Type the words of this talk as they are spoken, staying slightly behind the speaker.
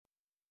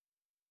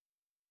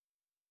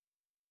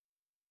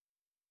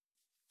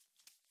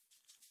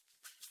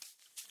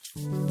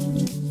Girl,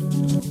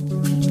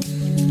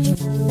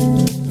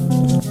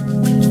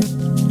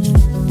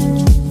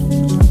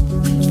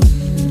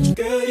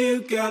 you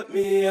got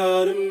me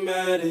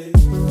automatic.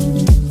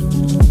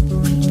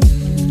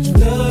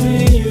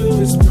 Loving you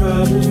is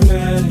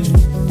problematic.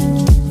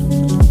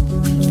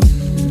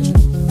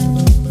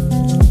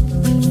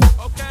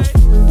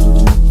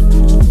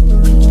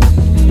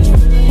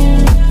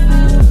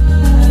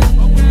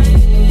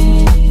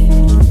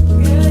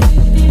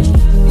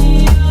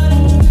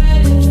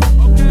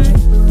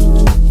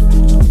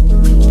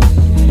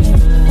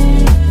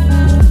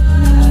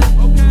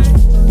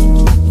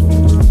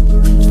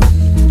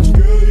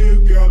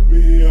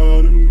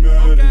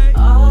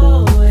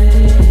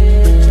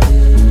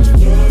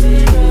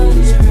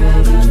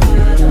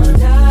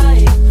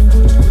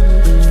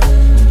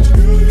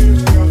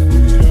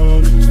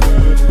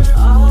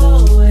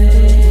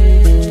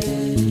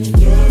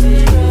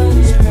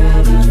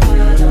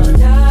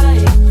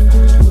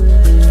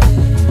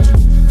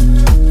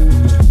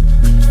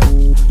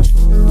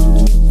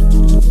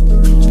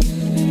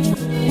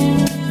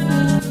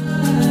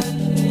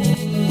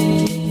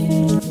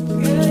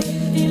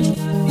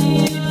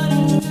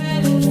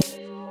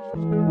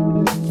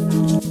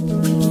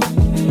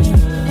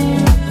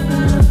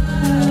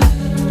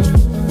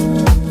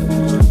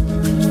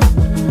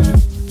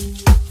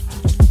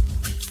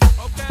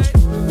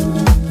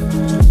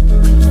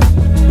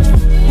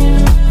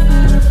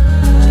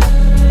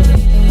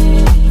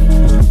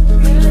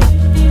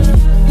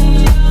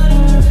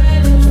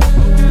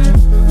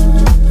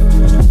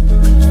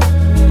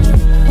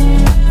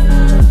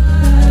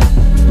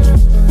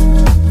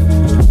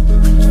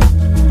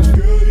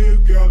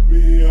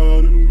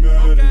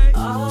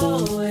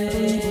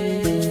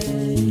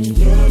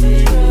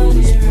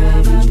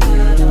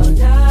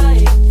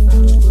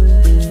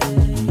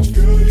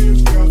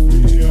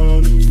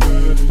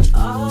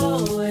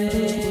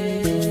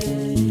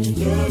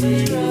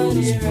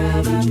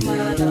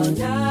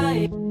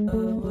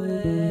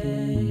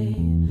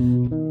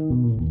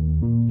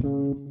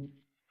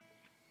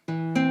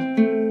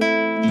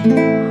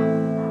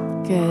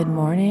 Good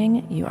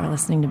morning. You are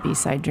listening to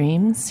B-Side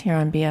Dreams here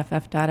on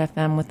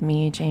BFF.FM with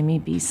me, Jamie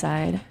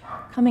B-Side,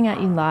 coming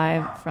at you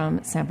live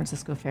from San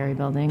Francisco Ferry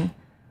Building,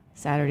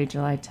 Saturday,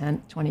 July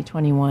 10th,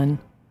 2021.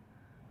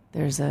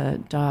 There's a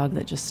dog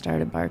that just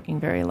started barking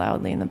very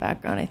loudly in the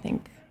background. I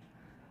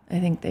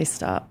think they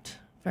stopped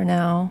for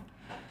now.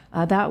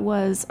 That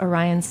was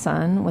Orion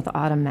Sun with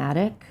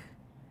Automatic.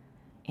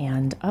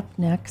 And up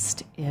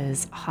next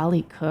is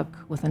Holly Cook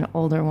with an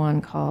older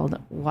one called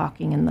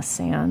Walking in the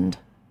Sand.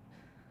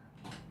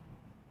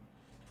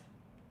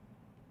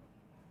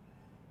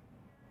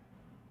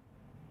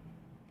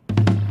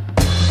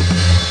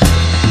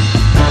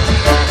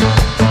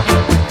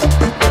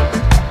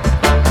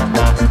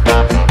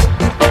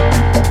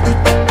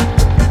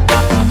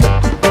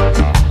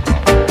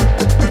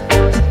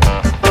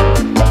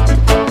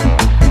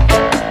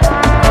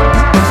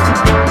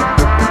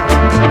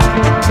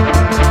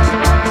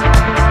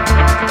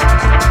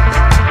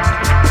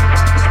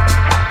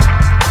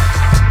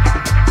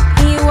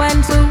 He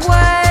went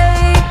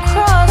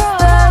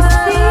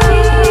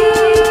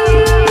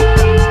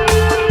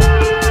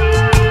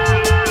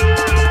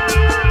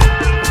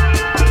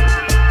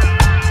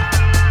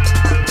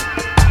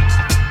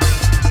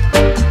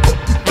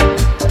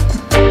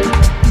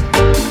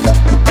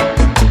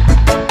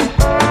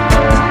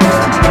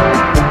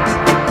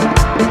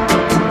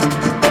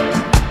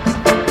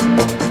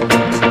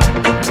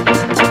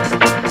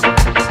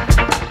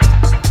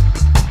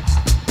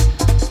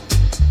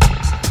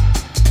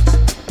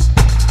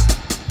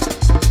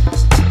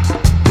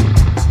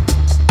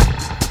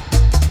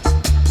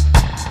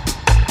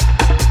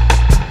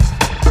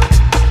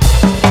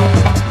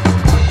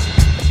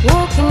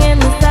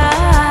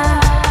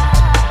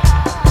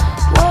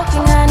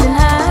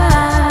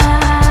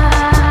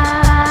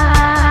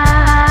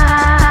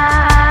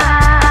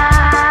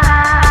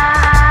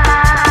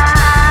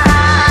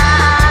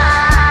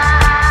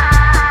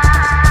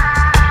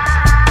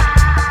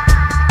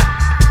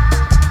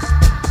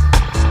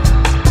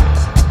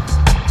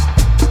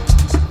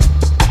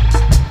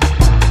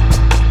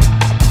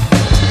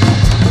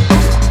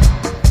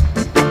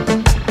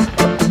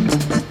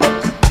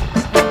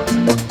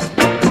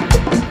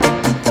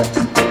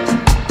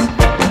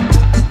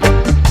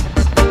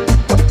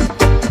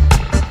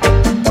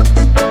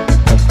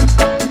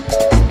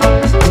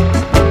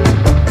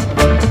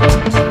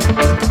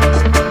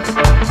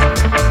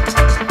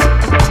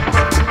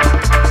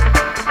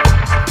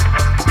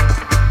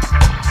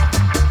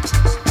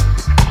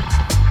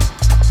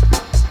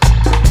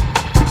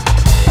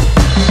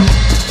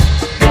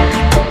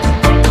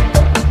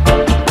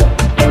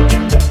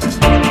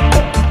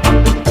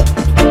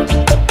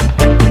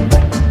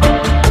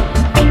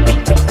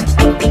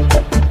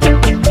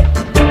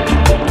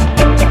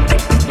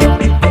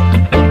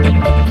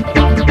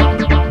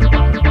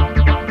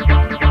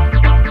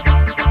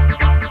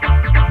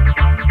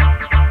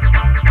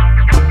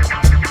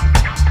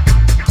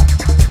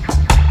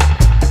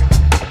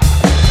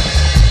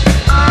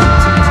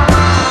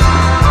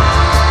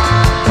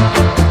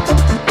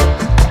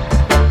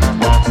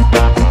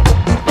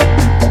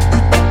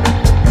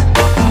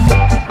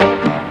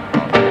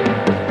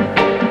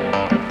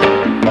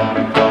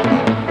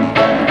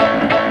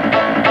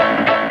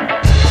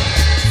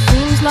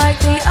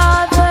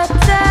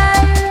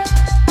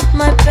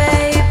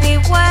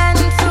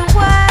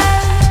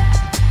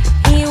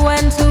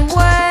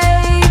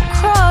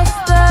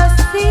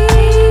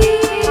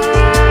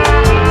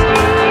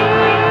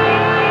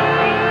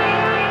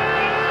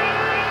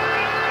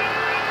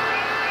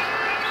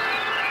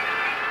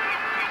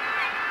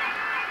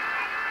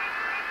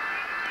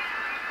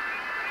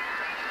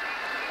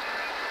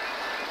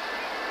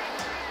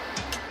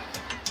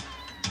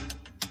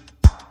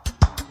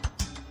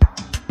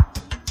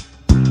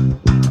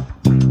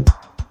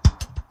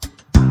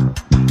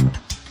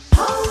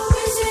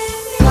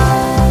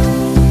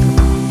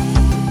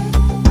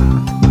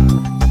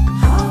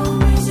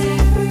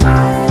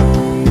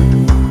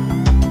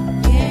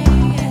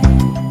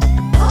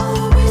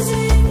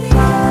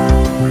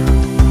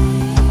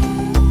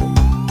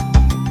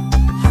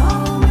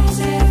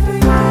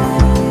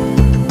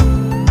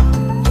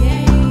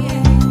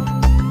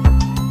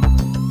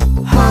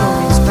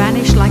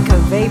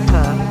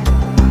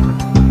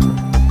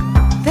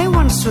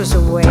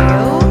was a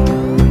whale,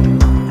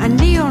 a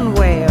neon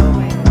whale,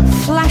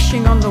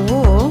 flashing on the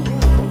wall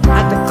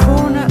at the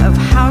corner of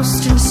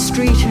Houston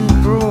Street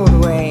and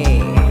Broadway.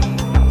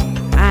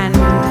 And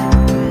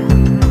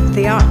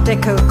the Art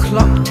Deco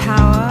clock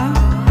tower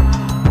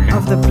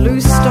of the Blue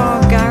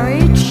Star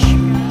Garage,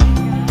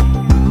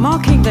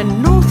 marking the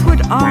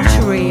northward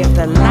artery of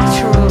the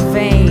lateral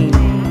vein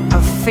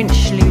of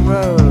Finchley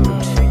Road.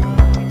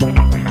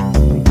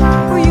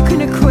 Or you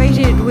can equate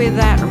it with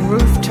that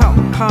rooftop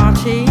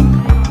party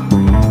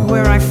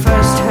where I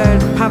first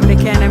heard Public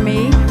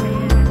Enemy.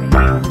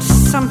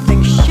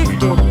 Something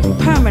shifted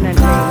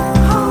permanently.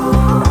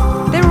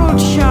 They're all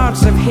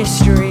shards of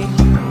history,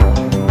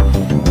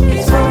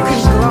 broken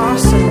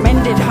glass and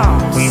mended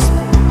hearts,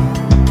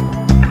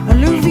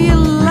 alluvial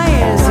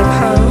layers of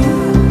home,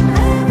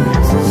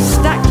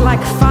 stacked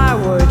like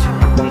firewood,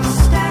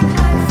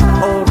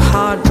 old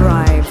hard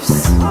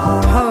drives,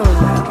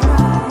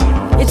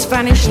 home. It's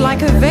vanished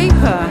like a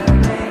vapor,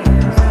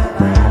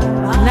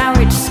 now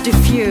it's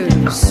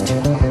diffused.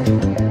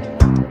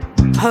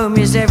 Home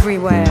is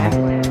everywhere,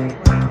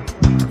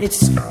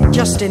 it's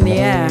just in the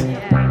air.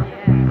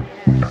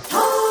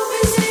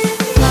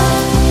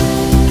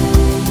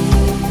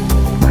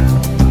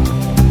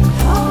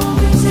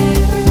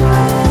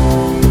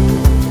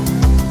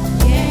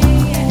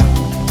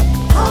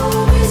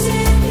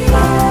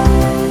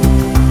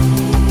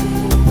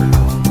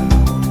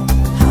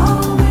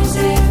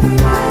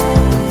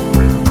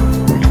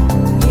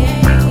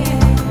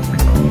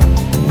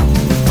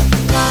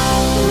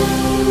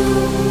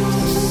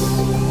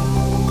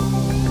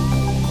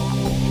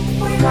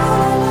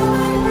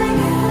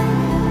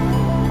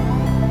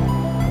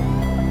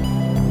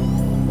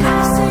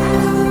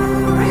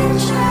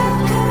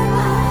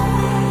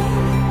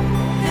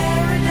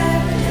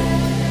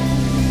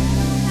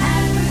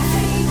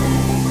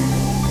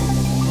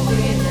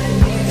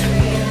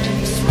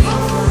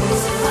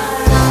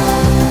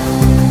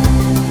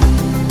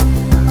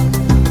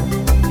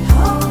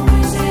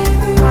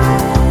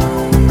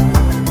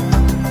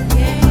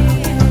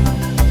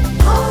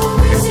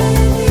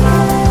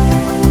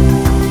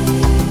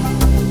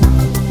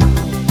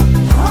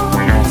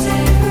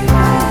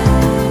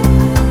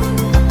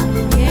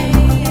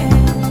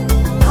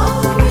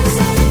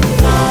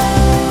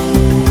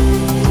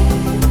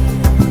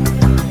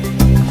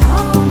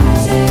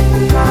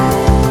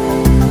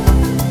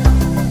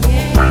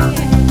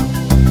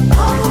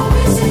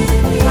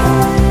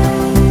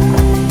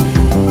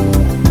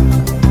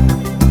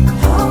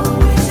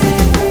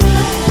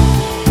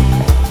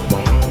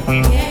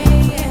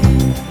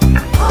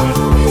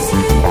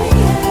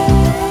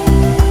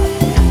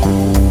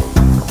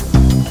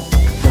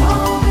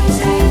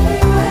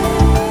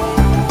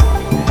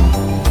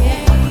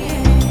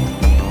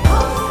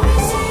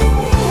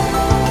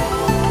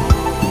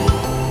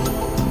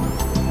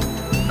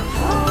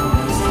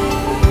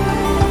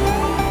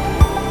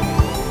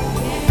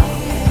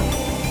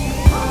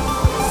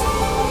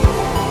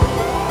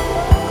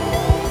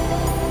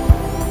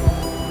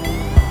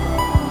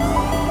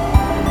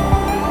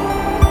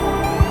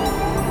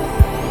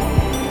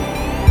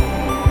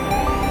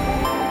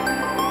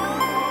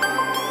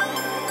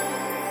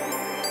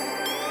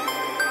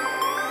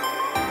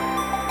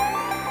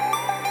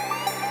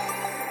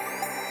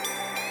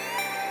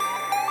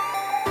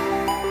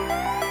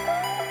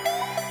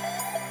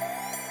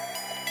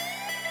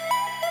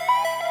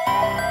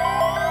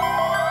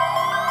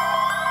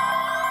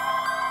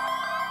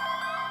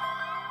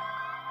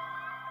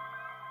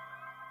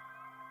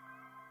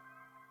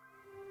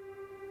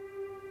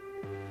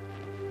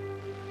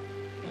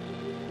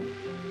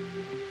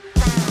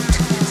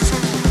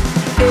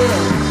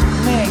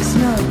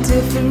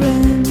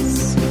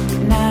 Difference,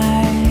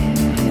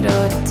 night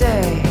or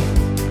day.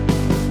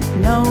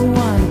 No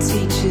one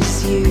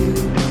teaches you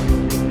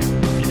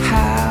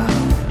how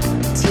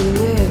to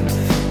live.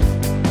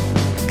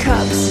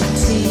 Cups of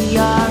tea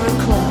are a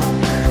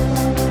clock,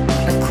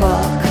 a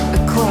clock,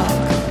 a clock,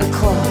 a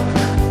clock.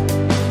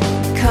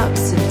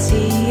 Cups of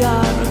tea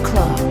are a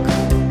clock,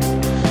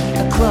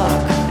 a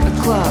clock, a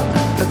clock,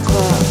 a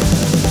clock.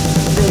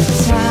 The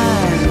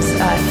times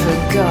I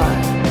forgot,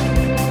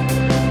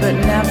 but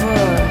never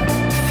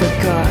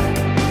forgot.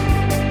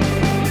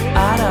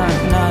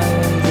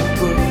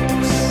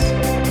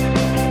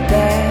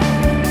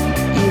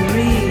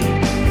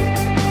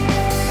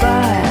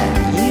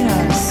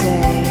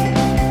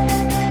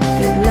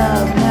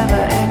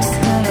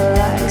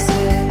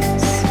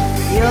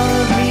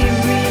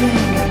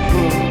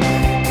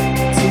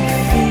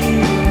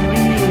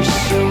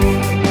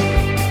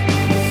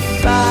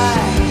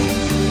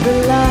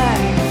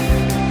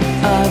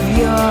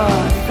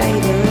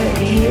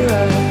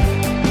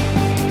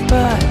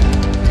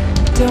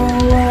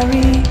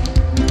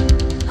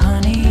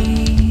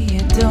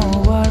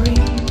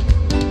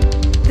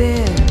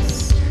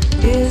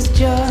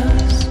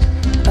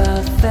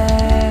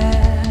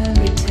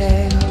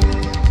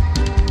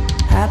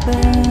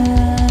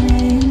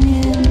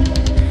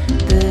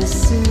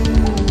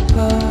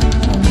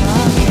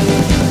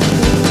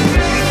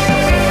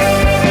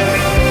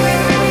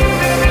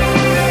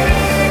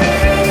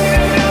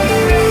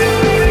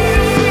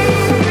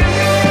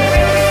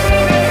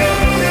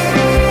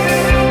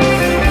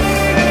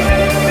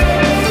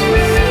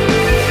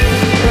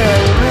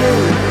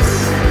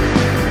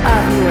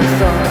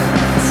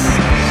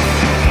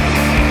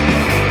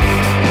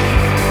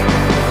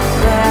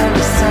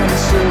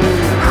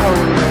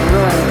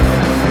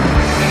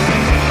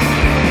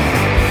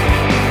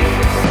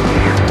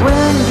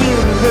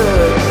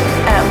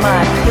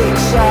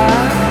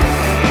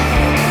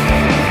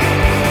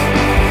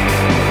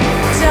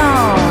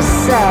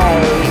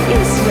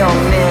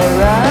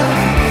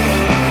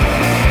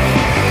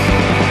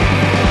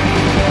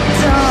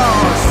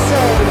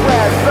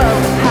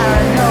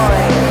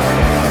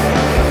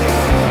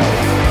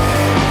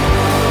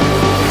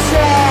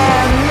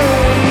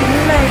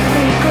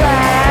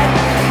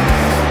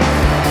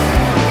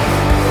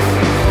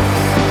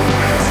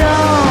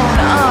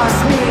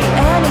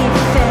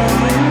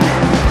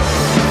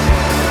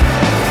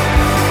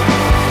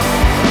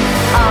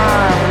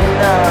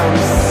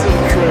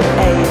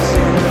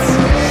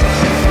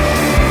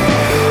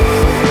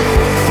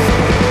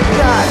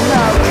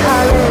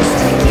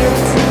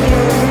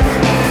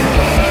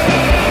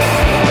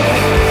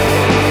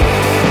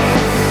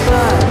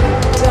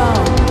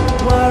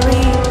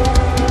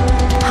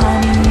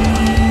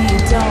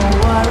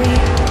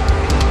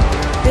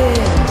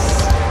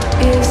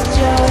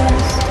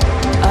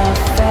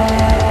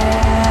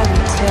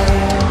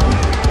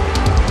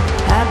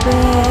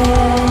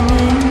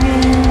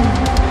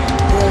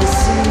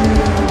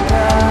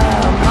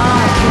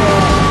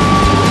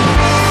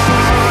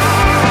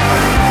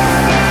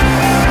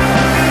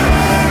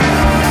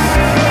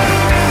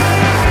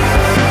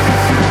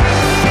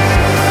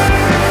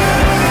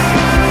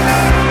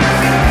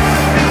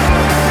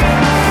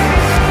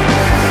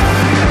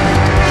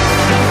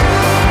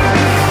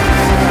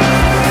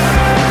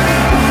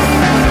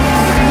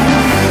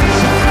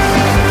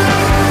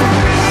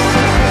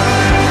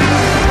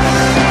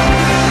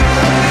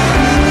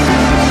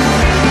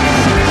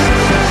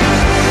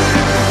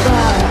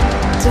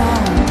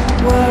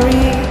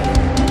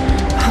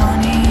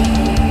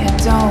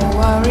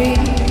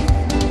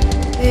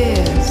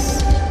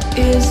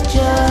 is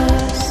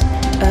just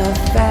a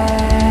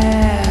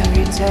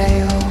fairy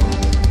tale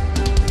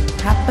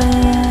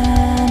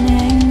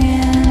happening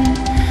in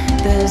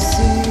the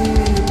supermarket.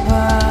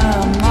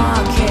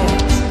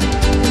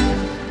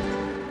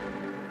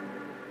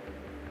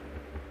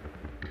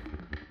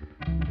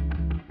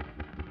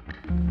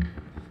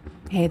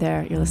 Hey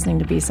there, you're listening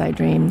to B-Side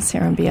Dreams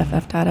here on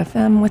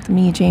BFF.FM with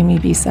me, Jamie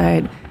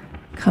B-Side,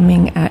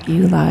 coming at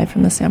you live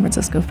from the San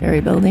Francisco Ferry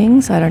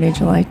Building, Saturday,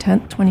 July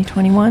 10th,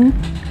 2021.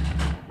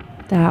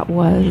 That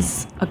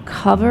was a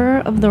cover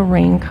of the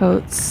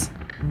Raincoats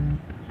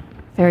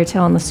Fairy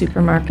Tale in the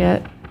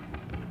Supermarket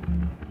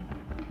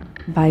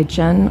by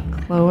Jen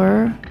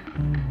Clower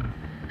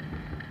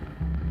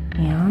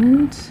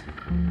and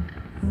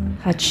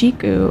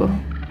Hachiku.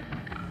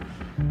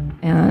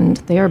 And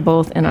they are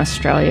both in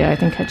Australia. I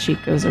think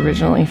Hachiku is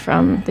originally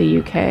from the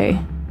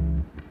UK.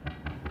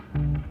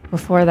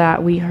 Before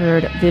that, we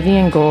heard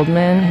Vivian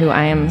Goldman, who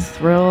I am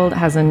thrilled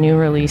has a new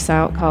release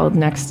out called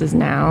Next Is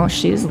Now.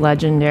 She's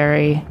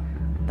legendary.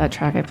 That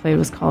track I played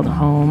was called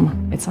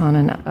Home. It's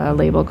on a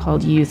label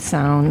called Youth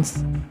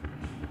Sounds.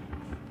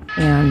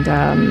 And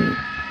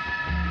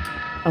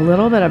a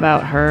little bit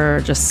about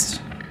her,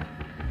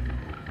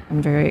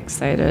 I'm very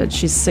excited.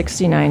 She's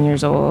 69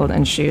 years old,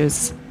 and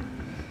she's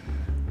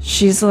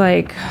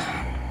like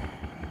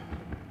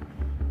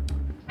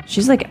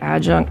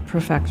adjunct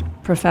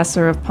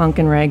professor of punk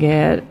and reggae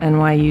at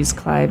NYU's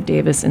Clive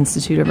Davis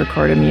Institute of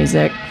Recorded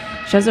Music.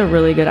 She has a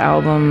really good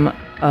album.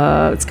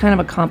 It's kind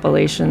of a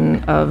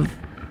compilation of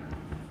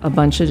a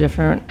bunch of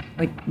different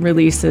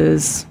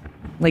releases,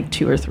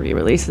 2 or 3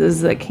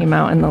 releases that came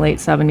out in the late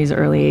 70s,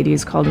 early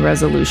 80s called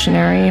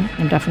Resolutionary.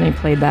 I've definitely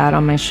played that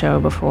on my show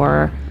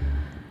before.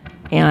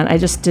 And I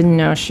just didn't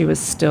know she was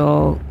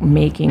still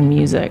making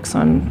music, so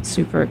I'm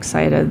super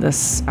excited.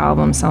 This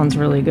album sounds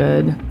really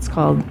good. It's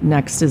called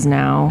Next Is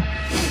Now.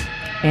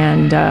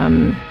 And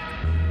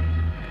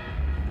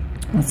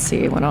let's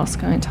see, what else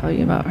can I tell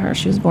you about her?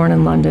 She was born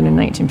in London in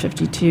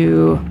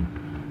 1952.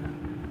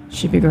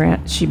 She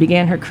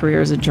began her career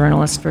as a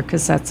journalist for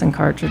cassettes and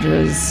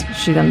cartridges.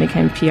 She then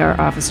became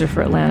PR officer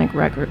for Atlantic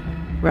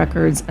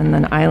Records and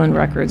then Island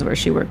Records, where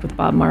she worked with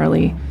Bob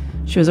Marley.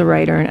 She was a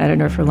writer and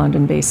editor for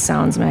London-based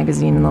Sounds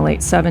magazine in the late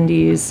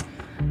 70s.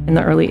 In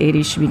the early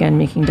 80s, she began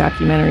making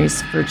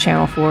documentaries for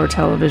Channel 4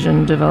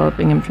 television,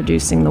 developing and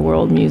producing the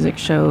world music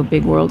show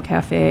Big World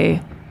Cafe.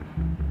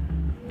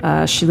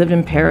 She lived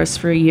in Paris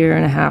for a year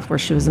and a half, where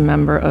she was a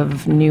member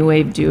of new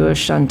wave duo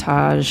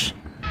Chantage,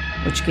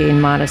 which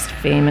gained modest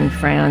fame in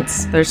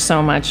France. There's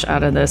so much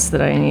out of this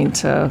that I need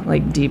to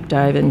deep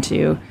dive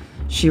into.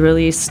 She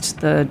released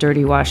the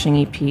Dirty Washing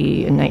EP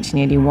in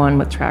 1981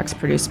 with tracks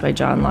produced by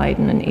John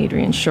Lydon and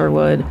Adrian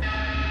Sherwood.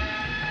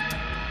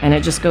 And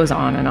it just goes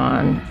on and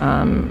on.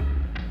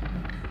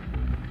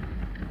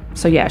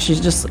 So yeah, she's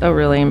just a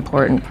really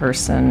important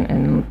person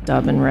in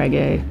dub and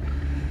reggae.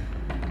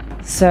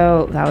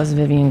 So that was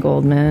Vivian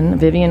Goldman.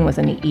 Vivian with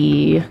an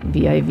E,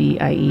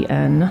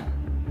 Vivien.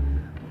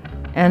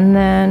 And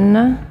then,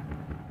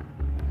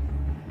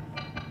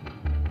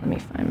 let me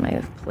find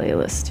my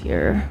playlist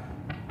here.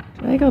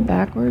 Did I go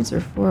backwards or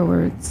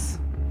forwards?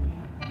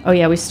 Oh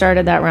yeah, we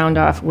started that round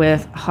off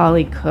with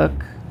Holly Cook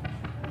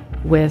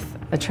with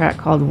a track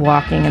called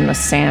Walking in the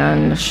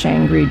Sand,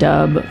 Shangri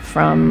Dub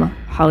from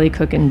Holly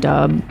Cook and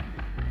Dub,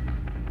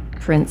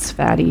 Prince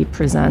Fatty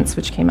Presents,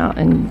 which came out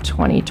in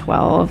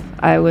 2012.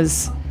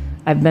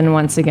 I've been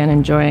once again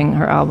enjoying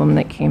her album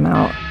that came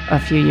out a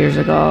few years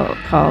ago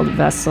called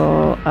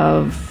Vessel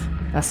of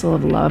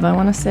Love, I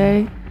want to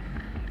say,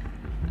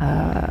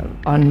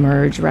 on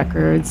Merge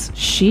Records.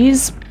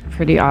 She's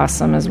pretty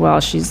awesome as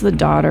well. She's the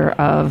daughter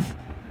of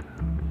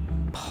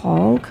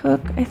Paul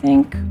Cook, I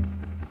think,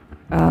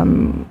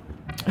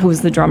 who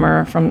was the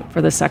drummer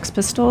for the Sex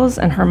Pistols,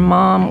 and her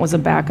mom was a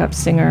backup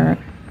singer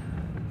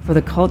for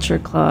the Culture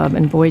Club,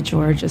 and Boy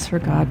George is her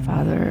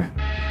godfather.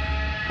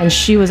 And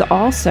she was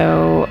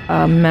also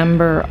a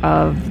member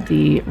of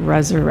the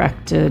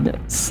Resurrected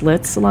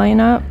Slits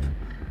lineup,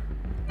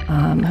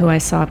 who I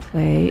saw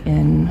play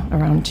in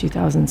around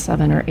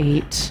 2007 or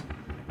 8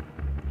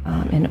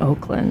 in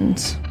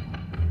Oakland.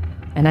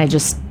 And I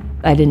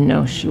didn't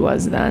know she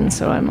was then,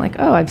 so I'm like,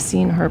 oh, I've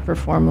seen her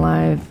perform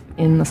live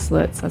in the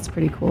Slits. That's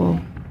pretty cool.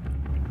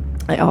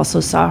 I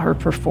also saw her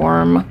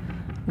perform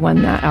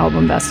when that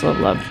album Vessel of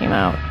Love came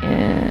out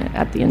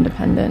at the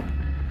Independent.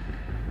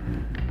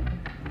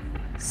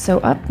 So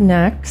up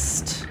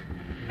next,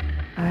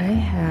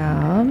 let's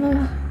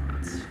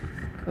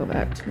go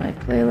back to my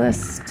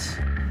playlist.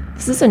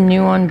 This is a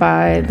new one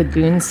by the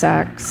Goon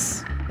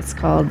Sax. It's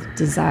called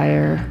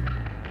Desire.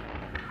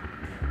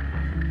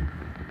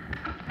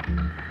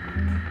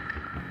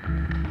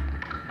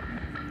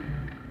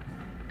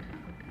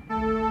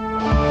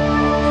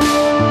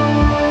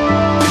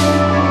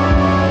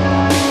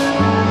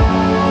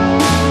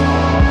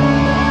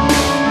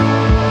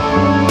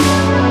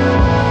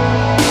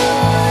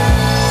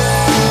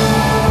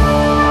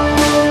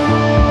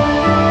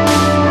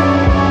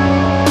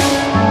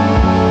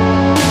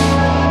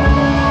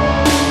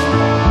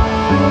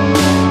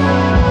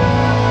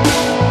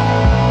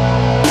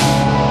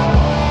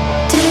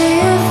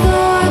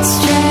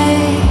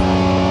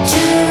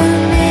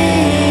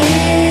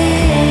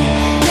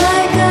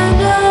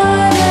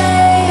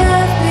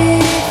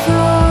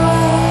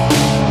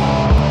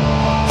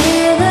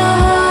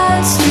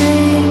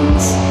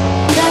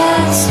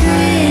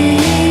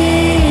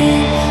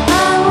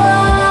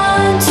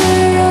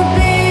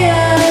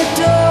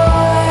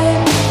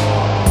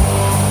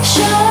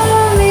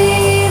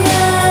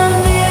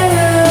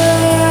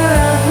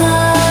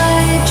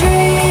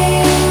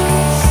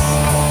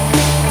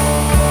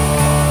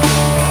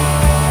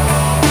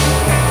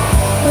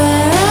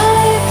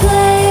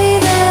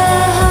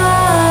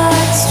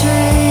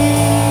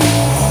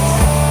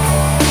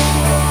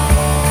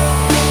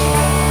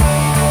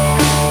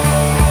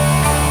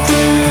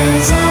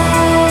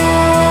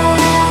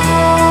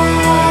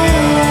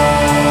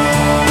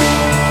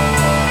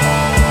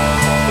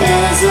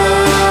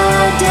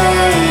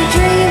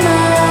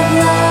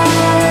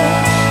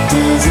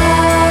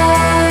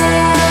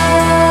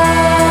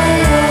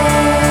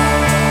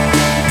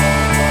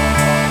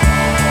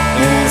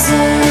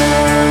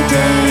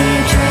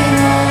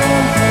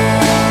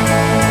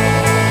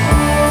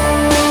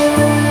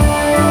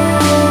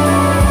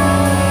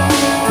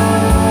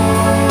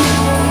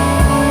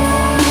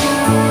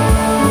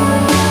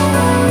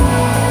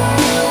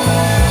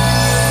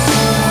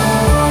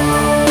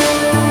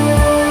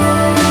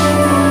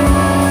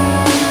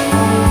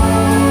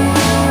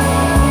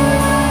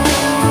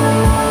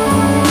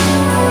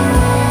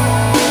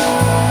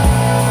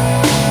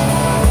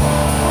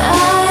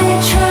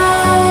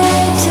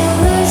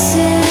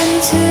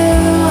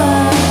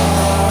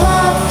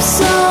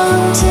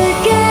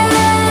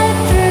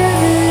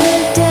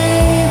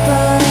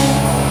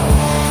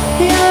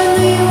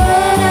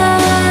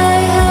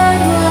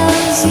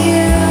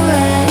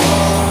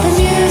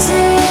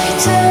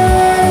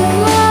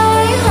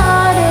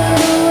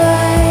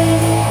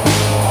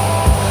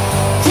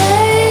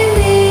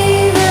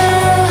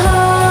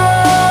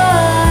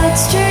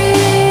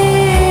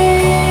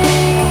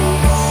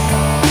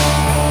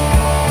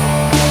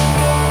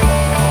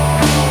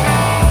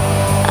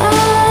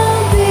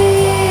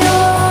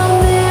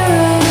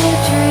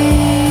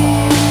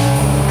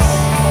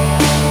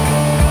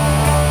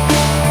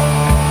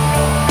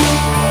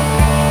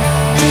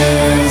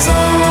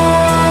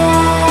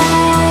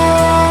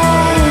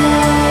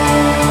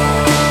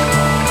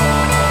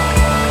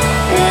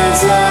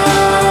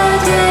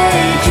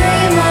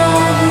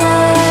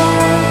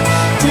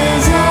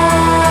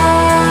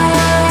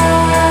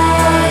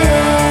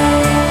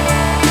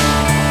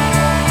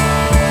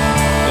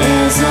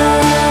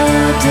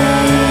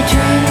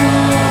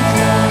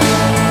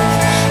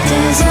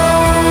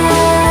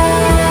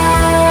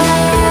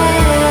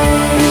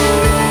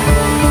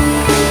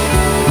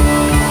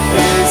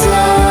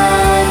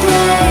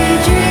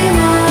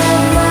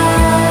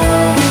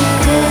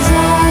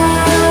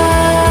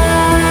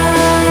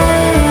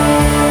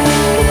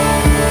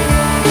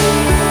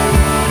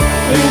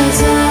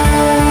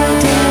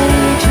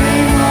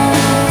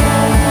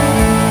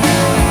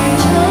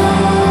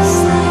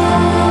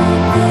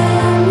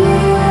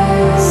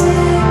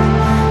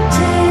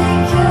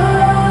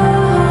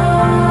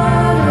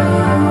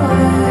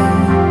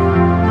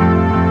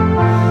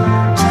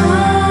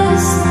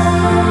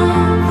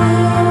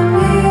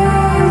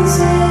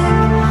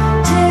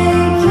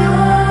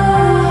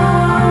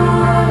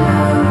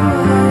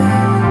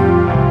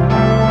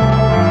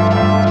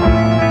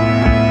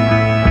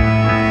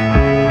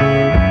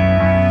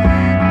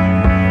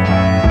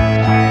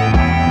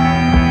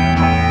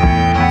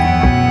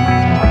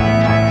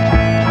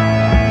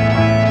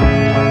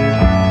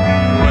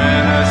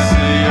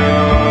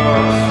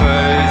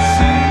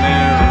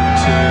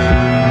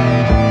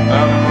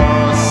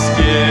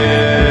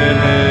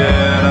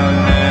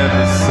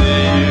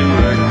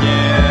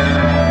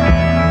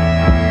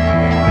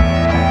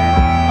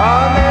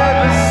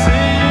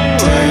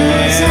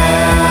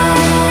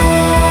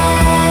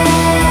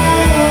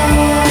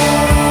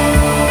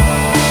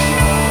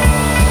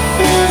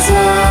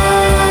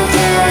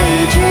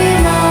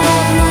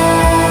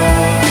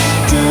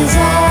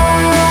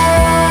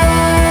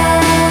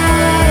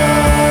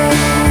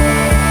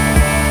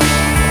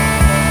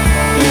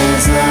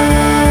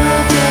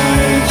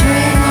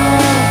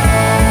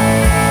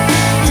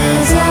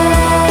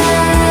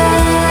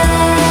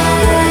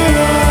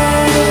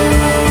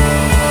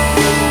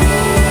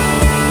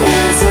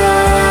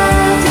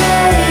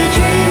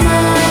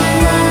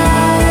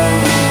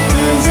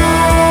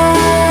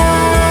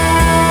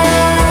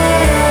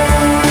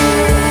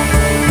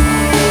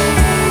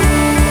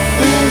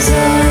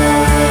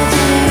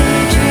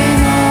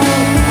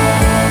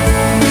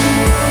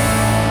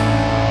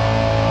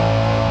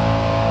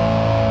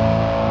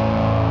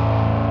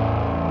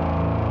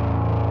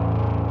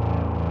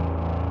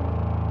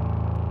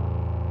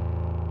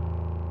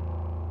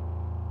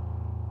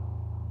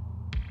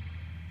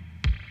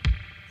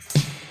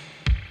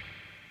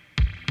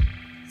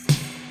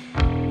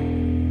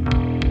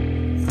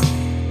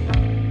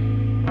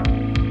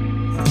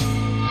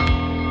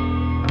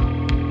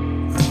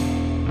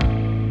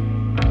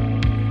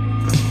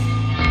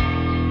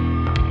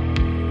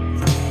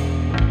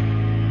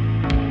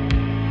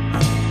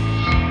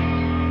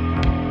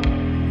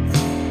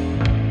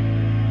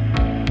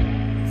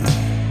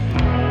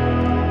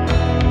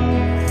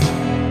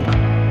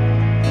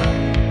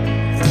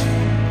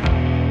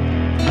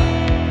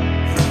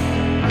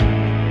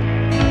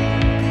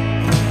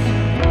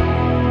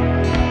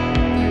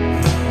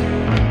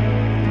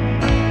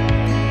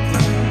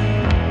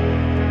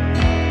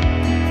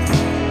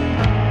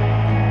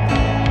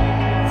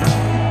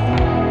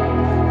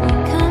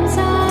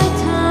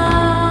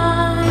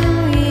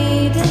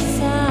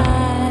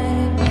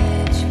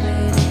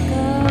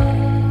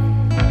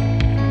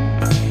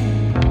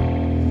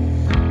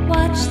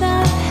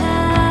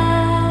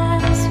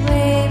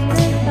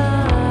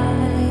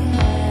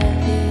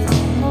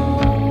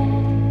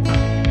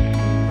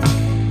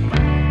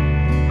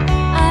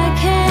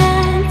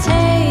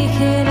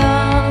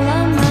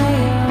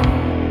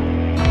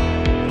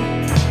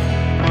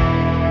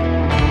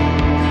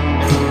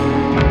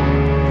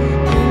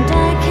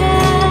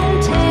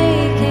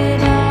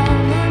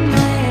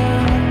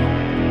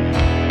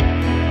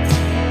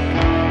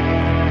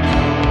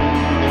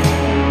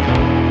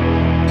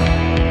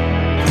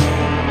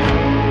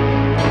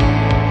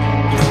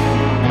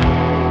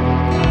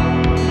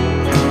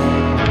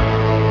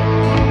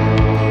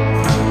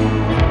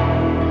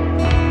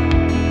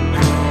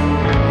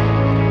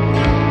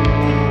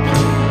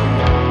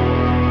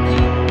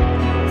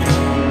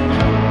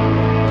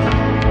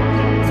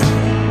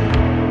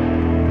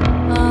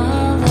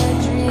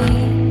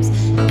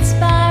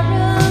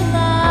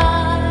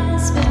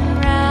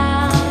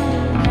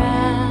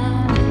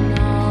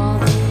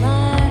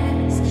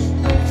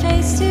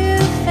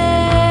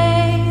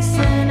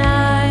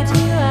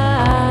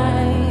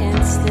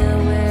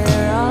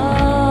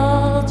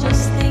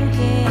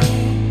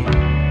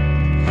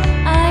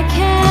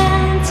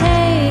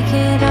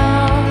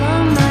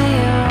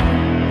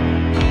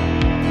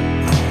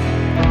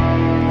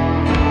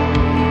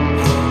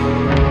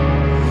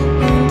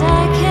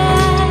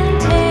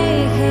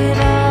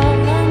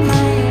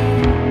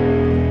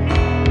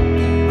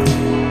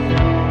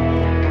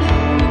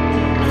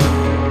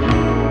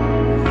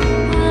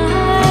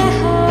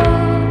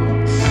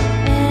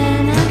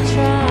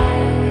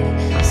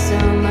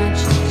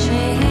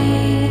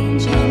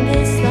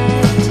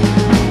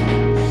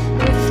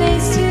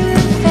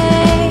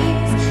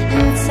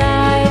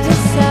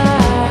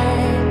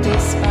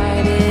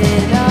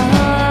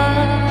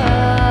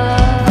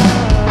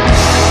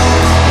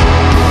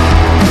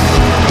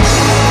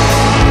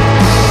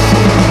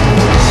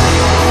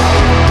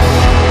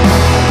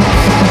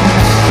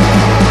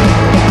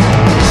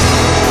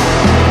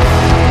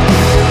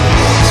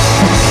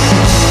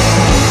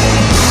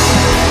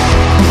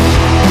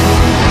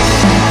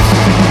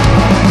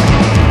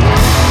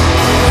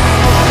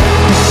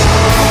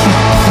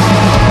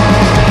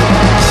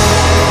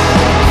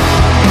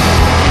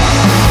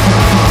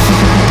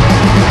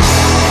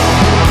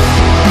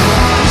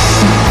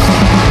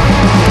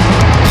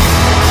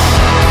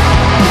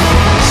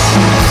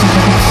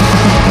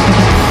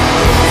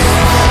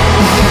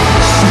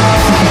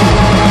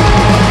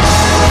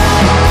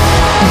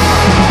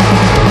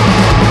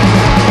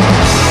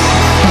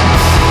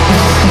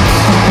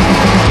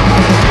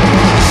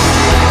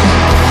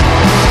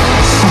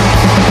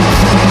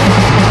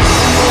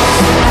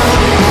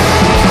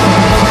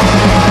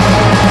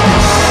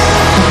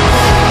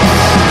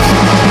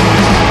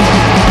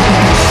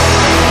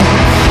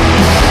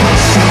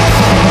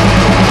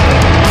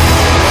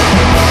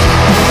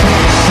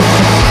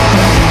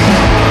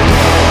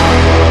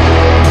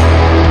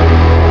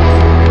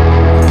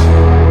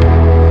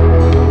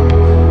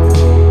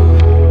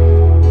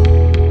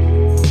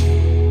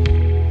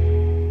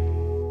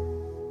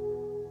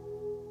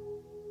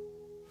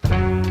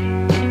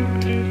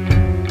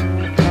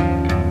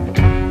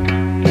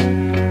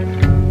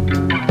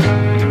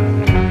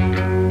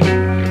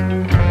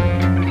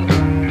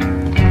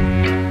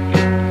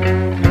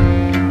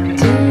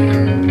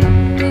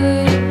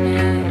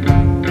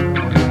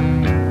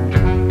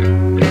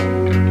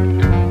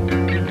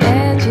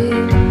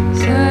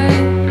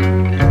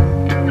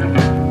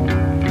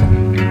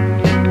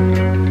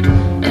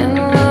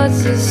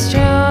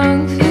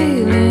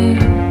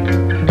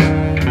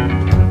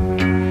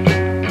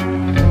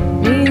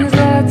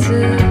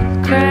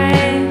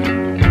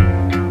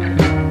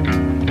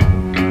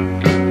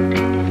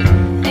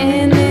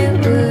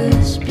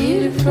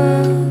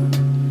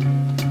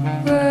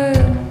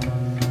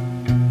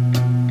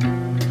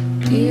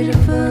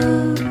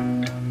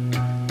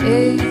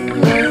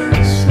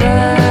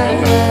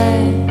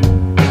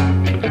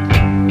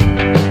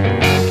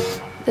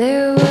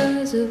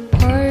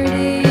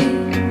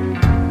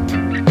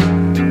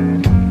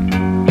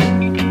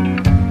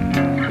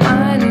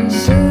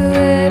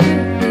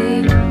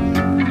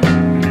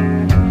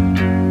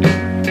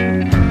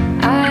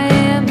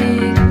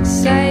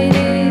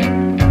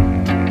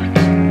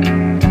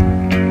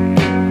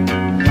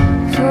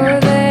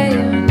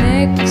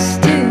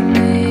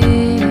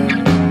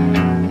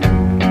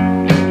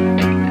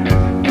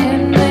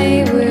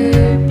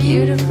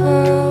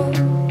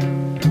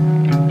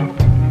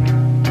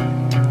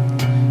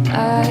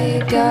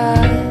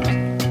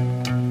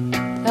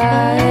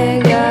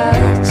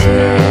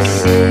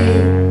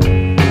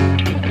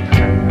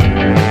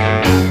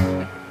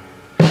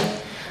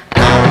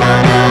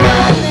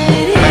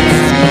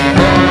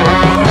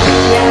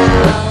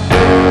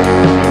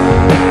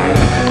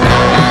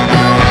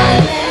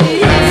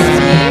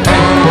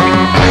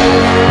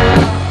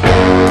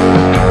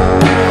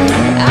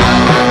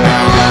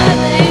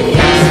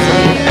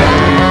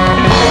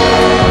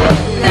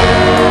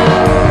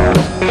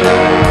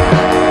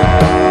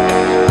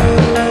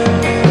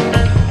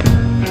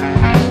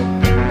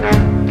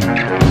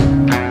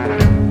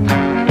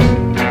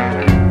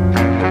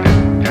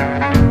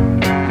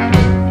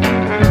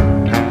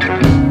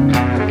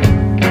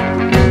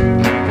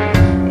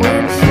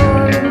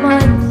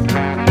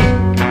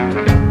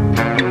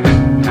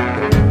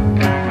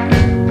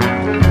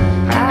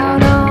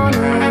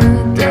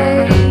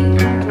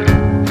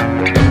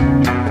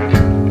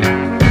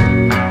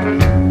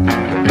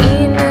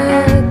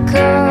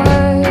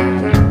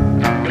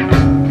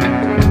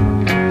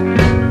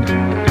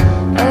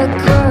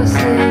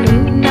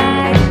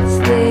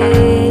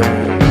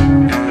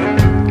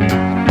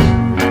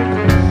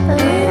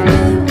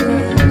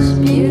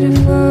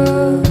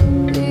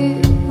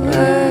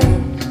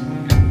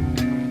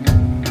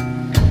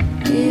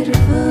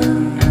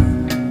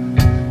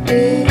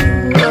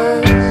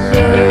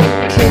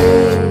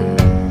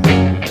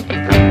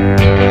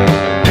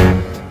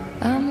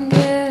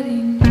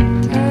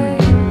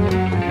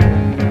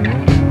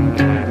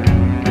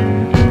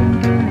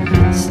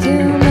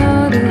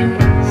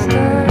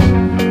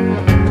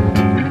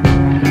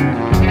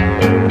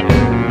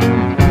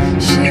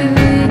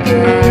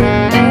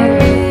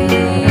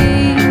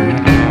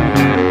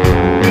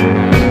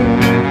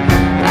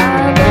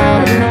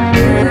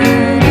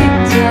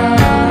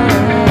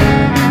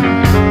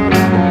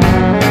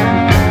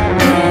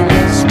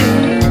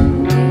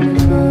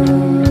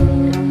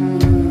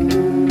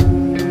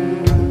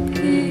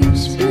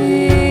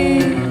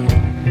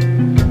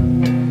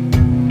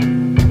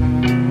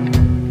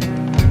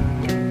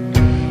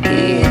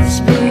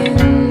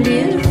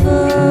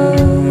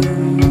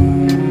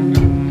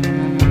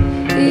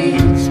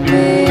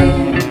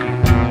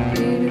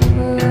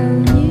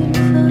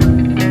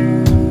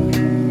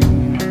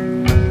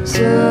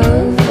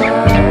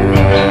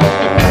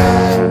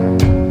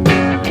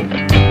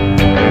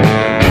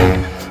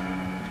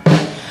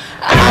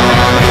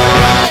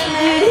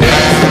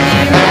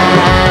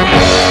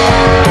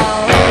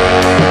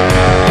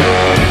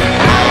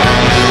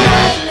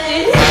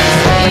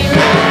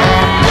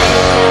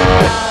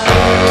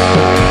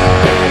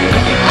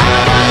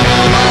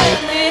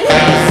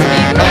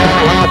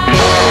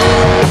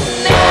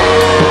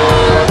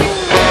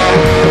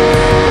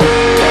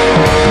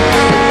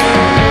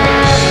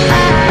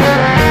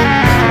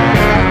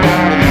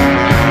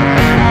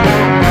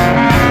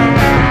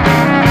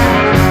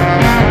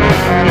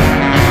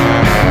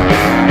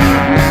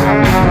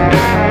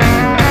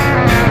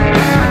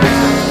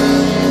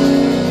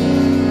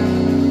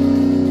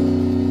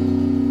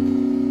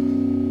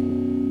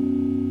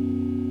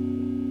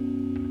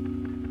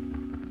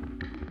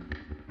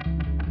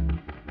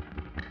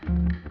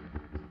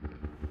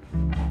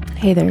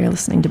 Hey there, you're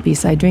listening to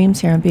B-Side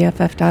Dreams here on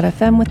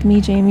BFF.FM with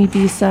me, Jamie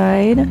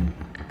B-Side,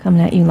 coming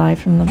at you live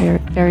from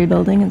the Ferry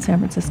Building in San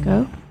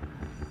Francisco.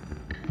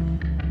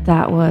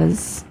 That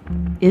was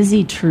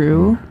Izzy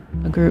True,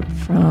 a group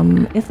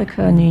from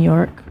Ithaca, New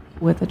York,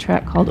 with a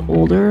track called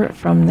Older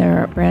from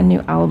their brand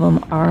new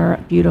album, Our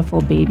Beautiful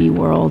Baby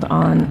World,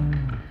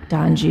 on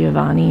Don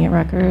Giovanni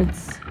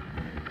Records.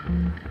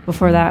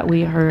 Before that,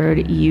 we heard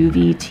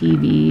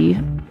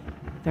UVTV.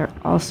 They're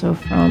also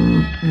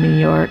from New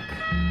York,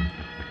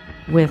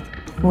 with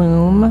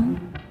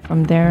Plume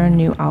from their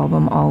new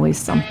album, Always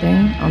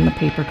Something, on the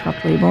Paper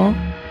Cup label.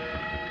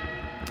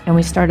 And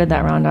we started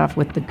that round off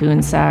with the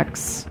Goon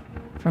Sax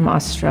from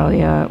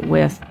Australia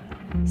with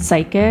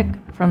Psychic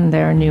from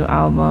their new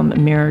album,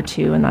 Mirror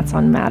 2, and that's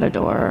on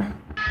Matador.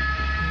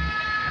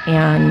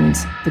 And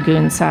the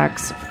Goon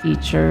Sax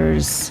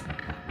features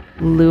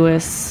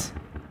Lewis,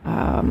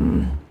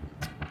 oh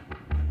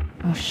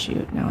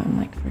shoot, now I'm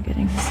like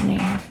forgetting his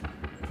name.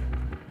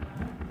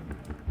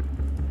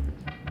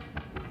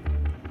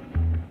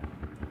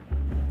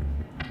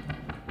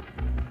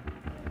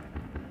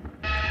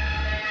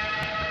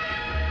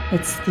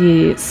 It's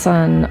the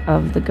son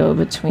of the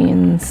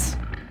Go-Betweens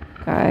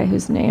guy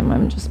whose name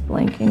I'm just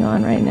blanking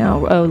on right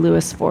now. Oh,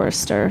 Lewis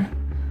Forrester,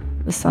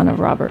 the son of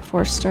Robert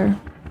Forster.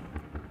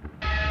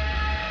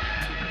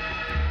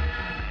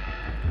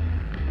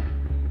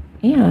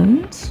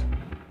 And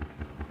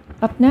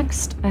up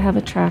next, I have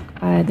a track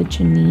by the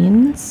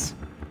Janines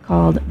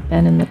called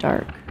Ben in the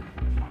Dark.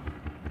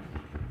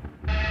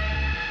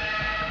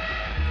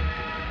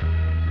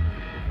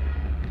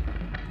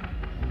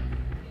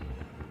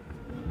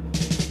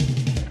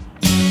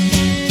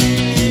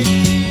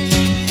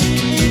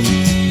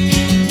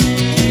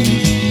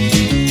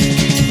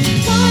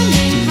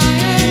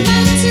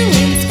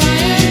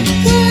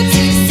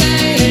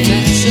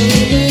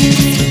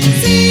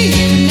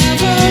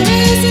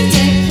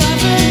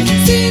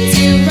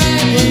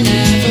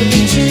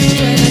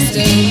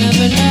 Still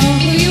never know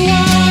who you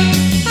are,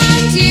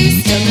 and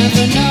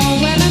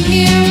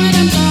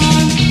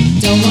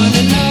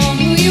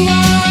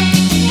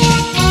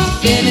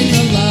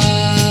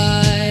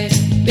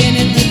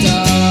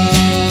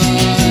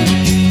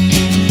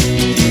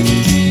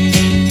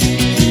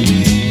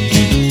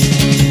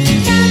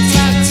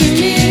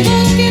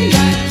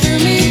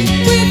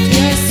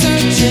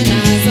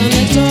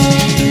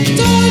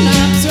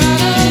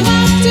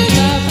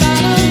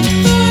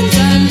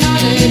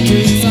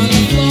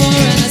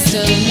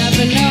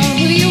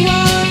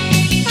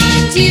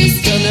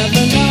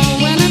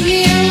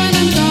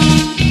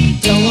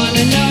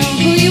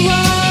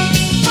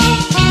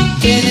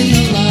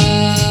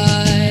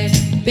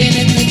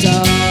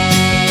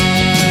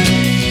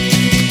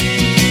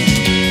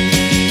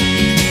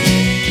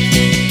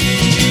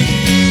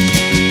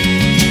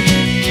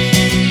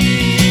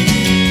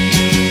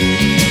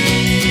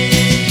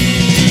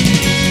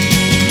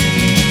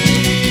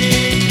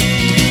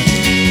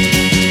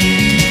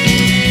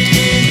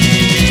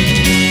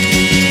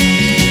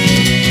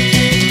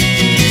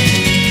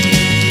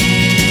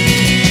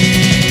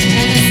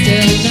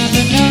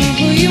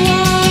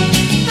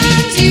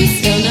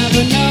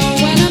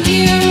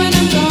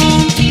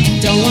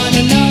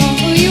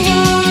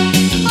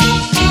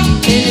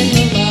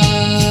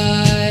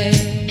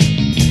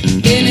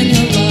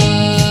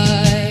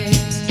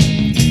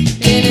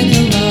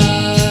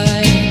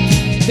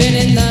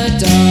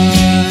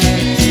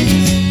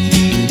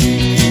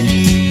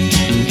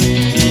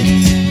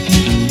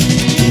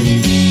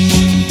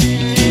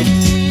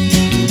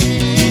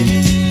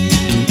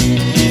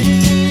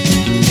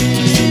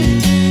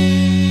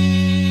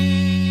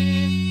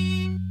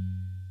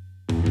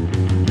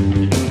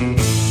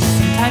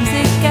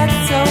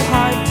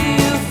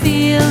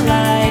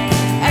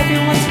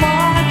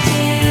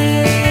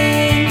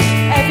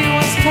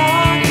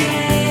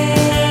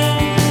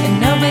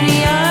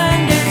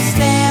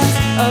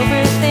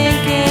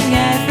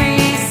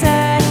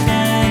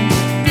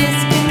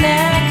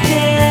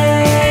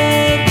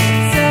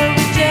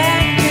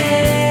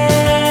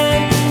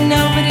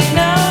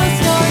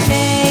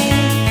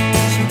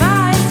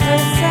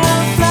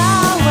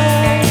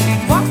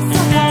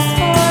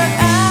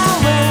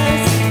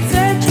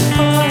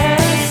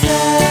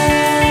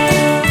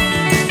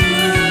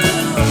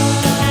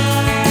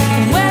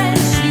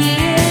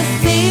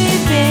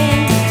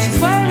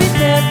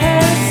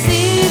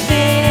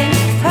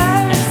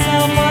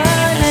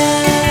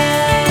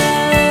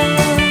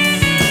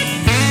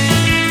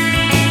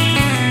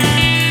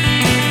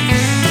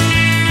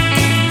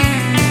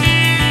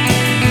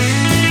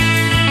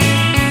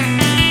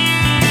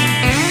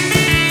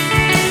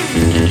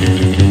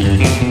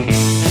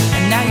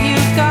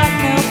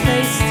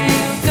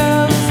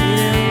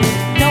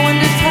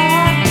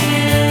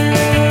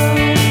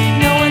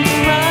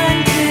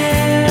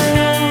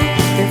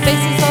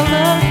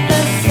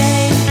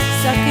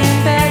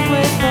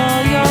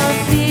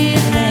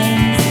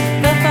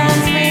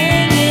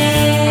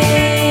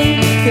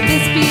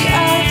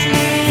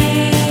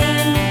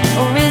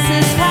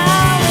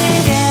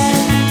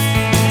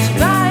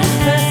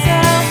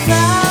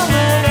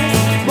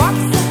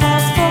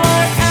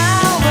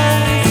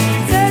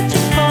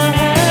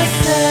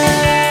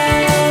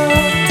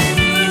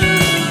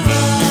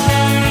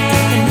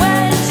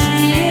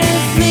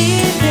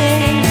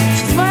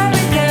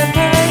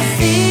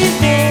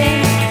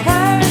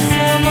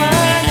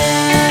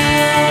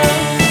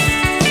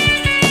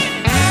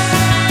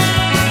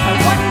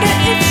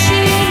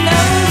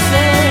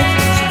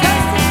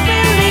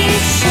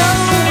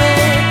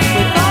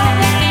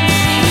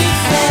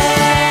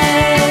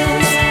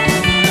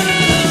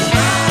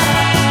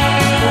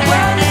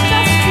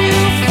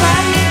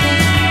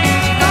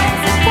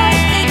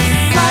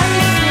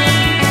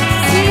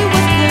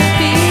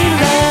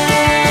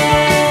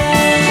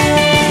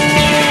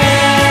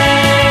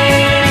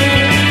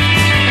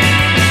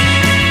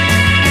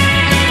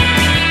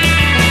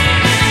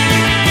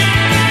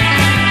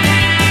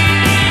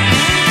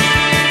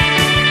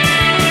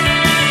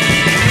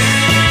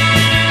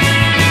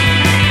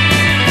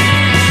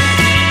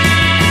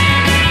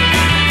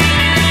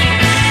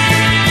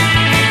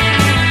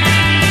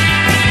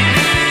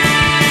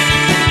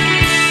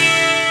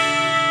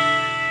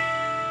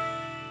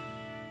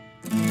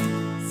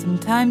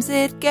Sometimes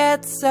it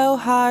gets so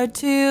hard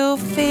to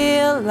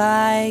feel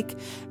like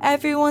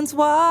everyone's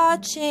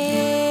watching,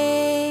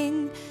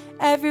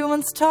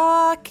 everyone's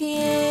talking.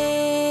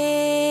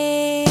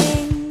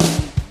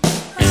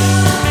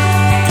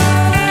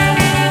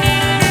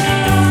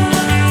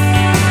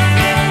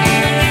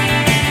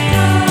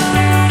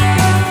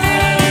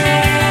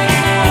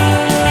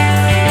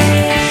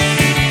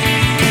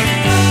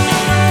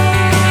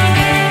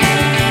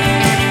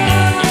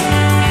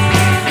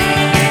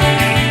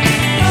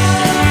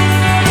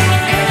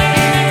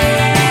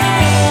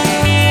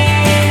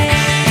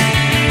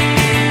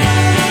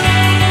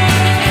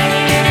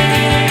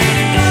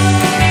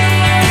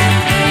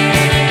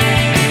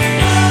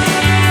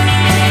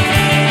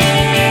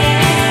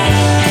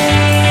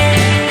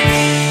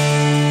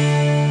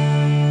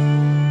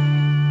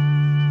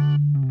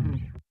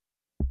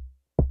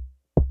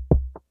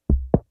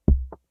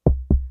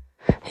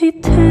 He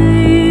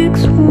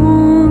takes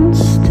one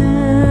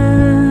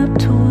step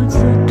towards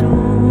the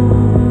door,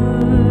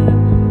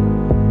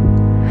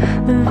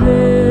 the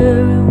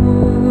very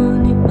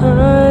one you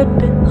hide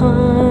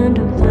behind,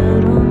 of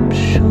that I'm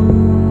sure.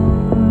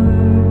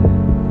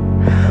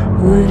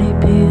 Would he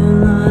be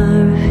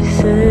alive if he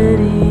said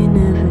he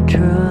never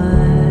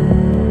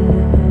tried?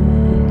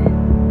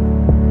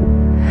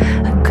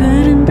 I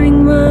couldn't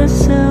bring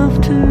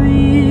myself to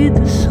read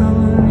the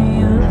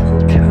summary of the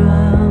trial.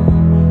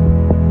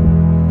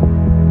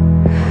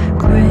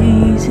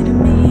 Crazy to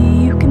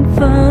me, you can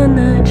find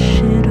that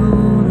shit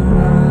online.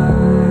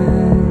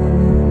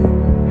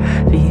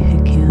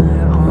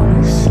 Vehicular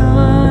homicide,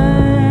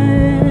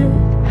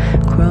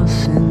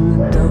 crossing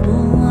the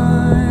double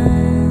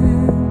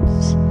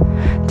lines,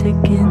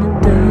 taking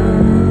a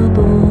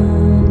double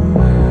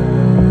line.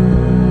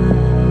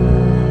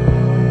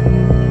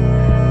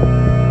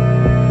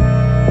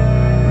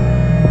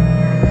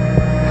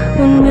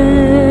 When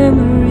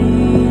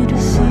memory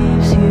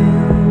deceives you,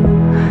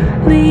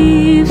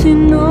 leaves you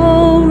no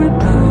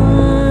reply.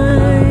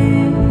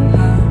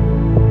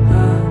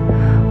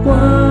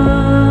 Why?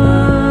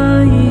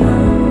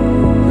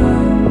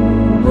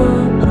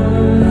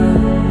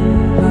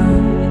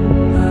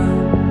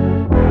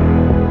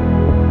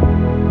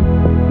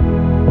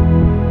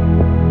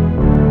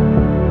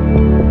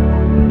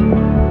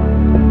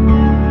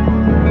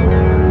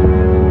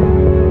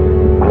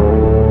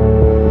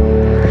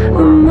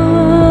 The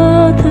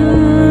mother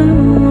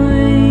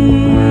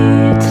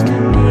waits to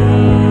be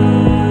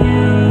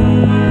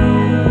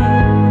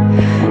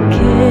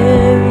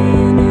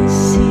carrying a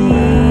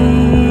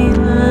seed,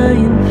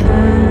 lying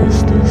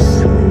fast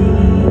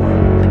asleep.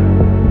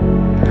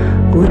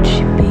 Would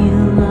she be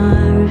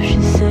alive if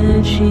she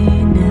said she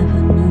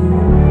never knew?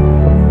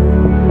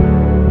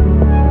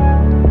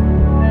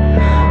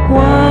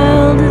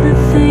 Wild are the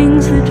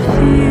things that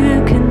fear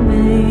can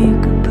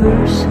make a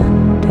person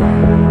do.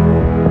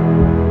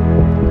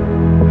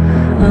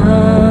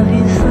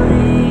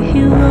 Obviously,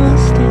 he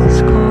lost his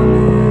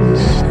common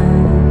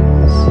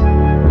sense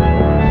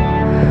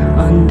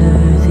under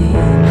the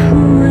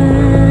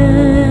influence.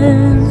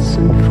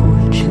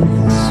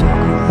 Unfortunate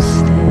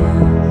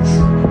circumstance,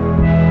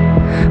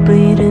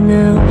 bleeding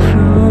out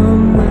from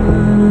the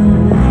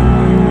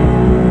head.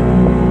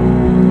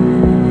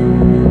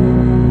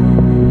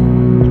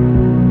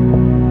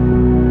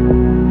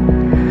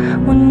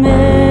 When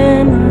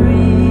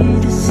memory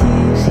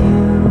deceives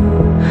you,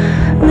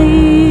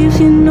 leaves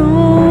you no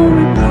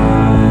reply.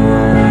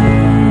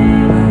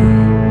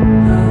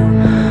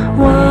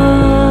 Why?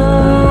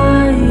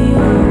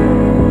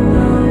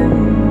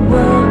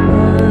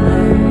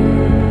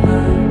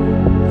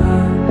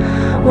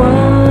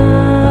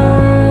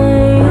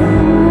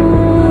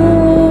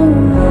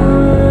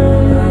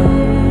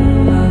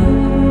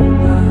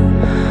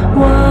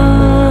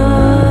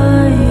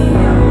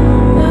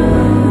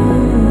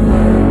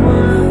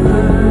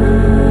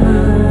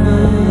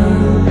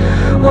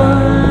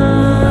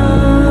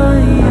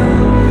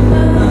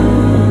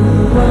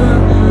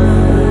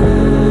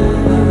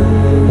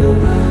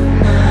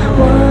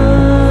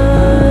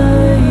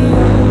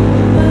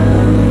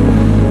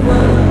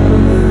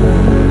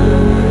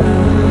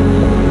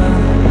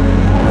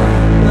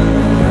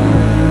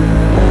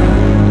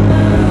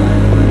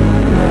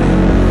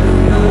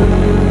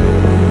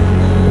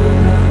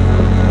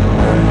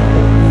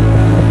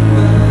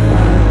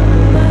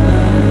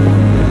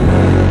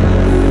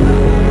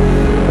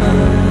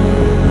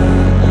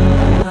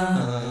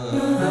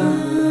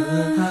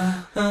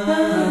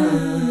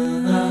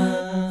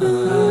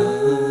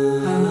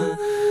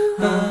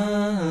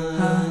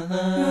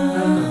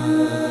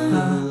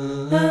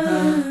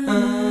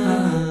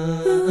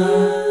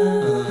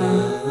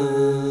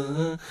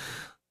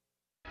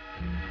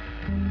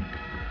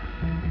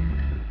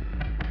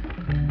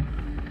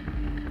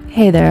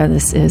 Hey there,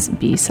 this is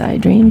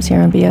B-Side Dreams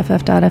here on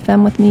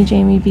BFF.FM with me,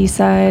 Jamie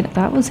B-Side.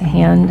 That was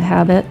Hand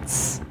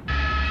Habits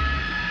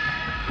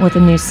with a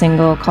new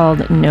single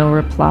called No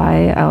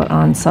Reply out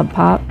on Sub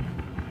Pop.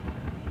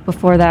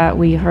 Before that,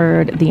 we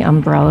heard The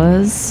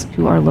Umbrellas,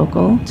 who are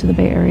local to the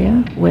Bay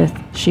Area, with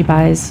She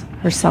Buys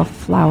Herself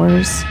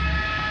Flowers.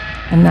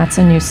 and that's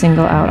a new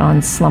single out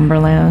on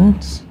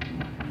Slumberland.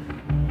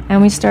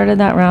 And we started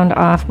that round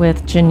off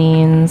with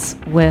Janine's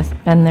with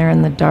Been There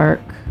in the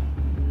Dark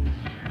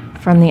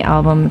from the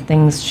album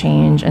Things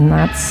Change, and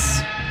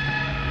that's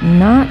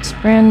not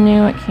brand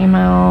new. It came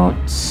out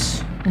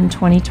in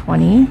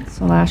 2020,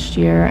 so last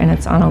year, and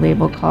it's on a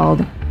label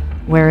called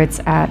Where It's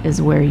At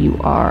Is Where You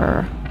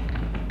Are.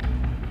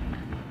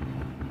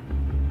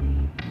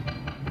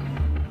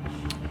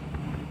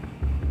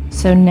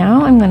 So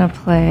now I'm going to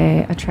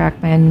play a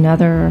track by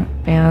another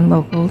band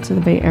local to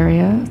the Bay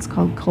Area. It's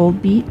called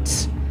Cold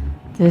Beat.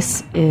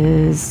 This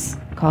is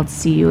called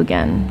See You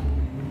Again.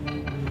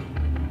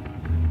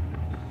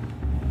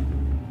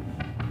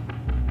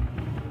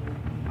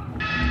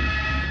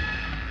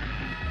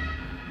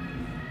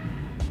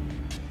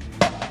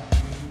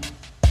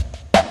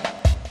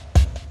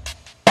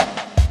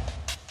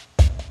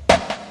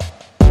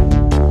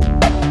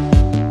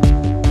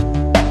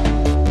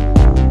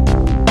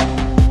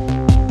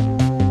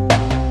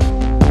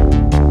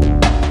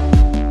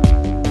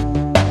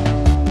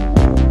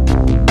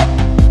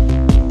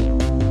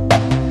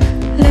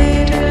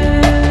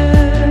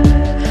 Later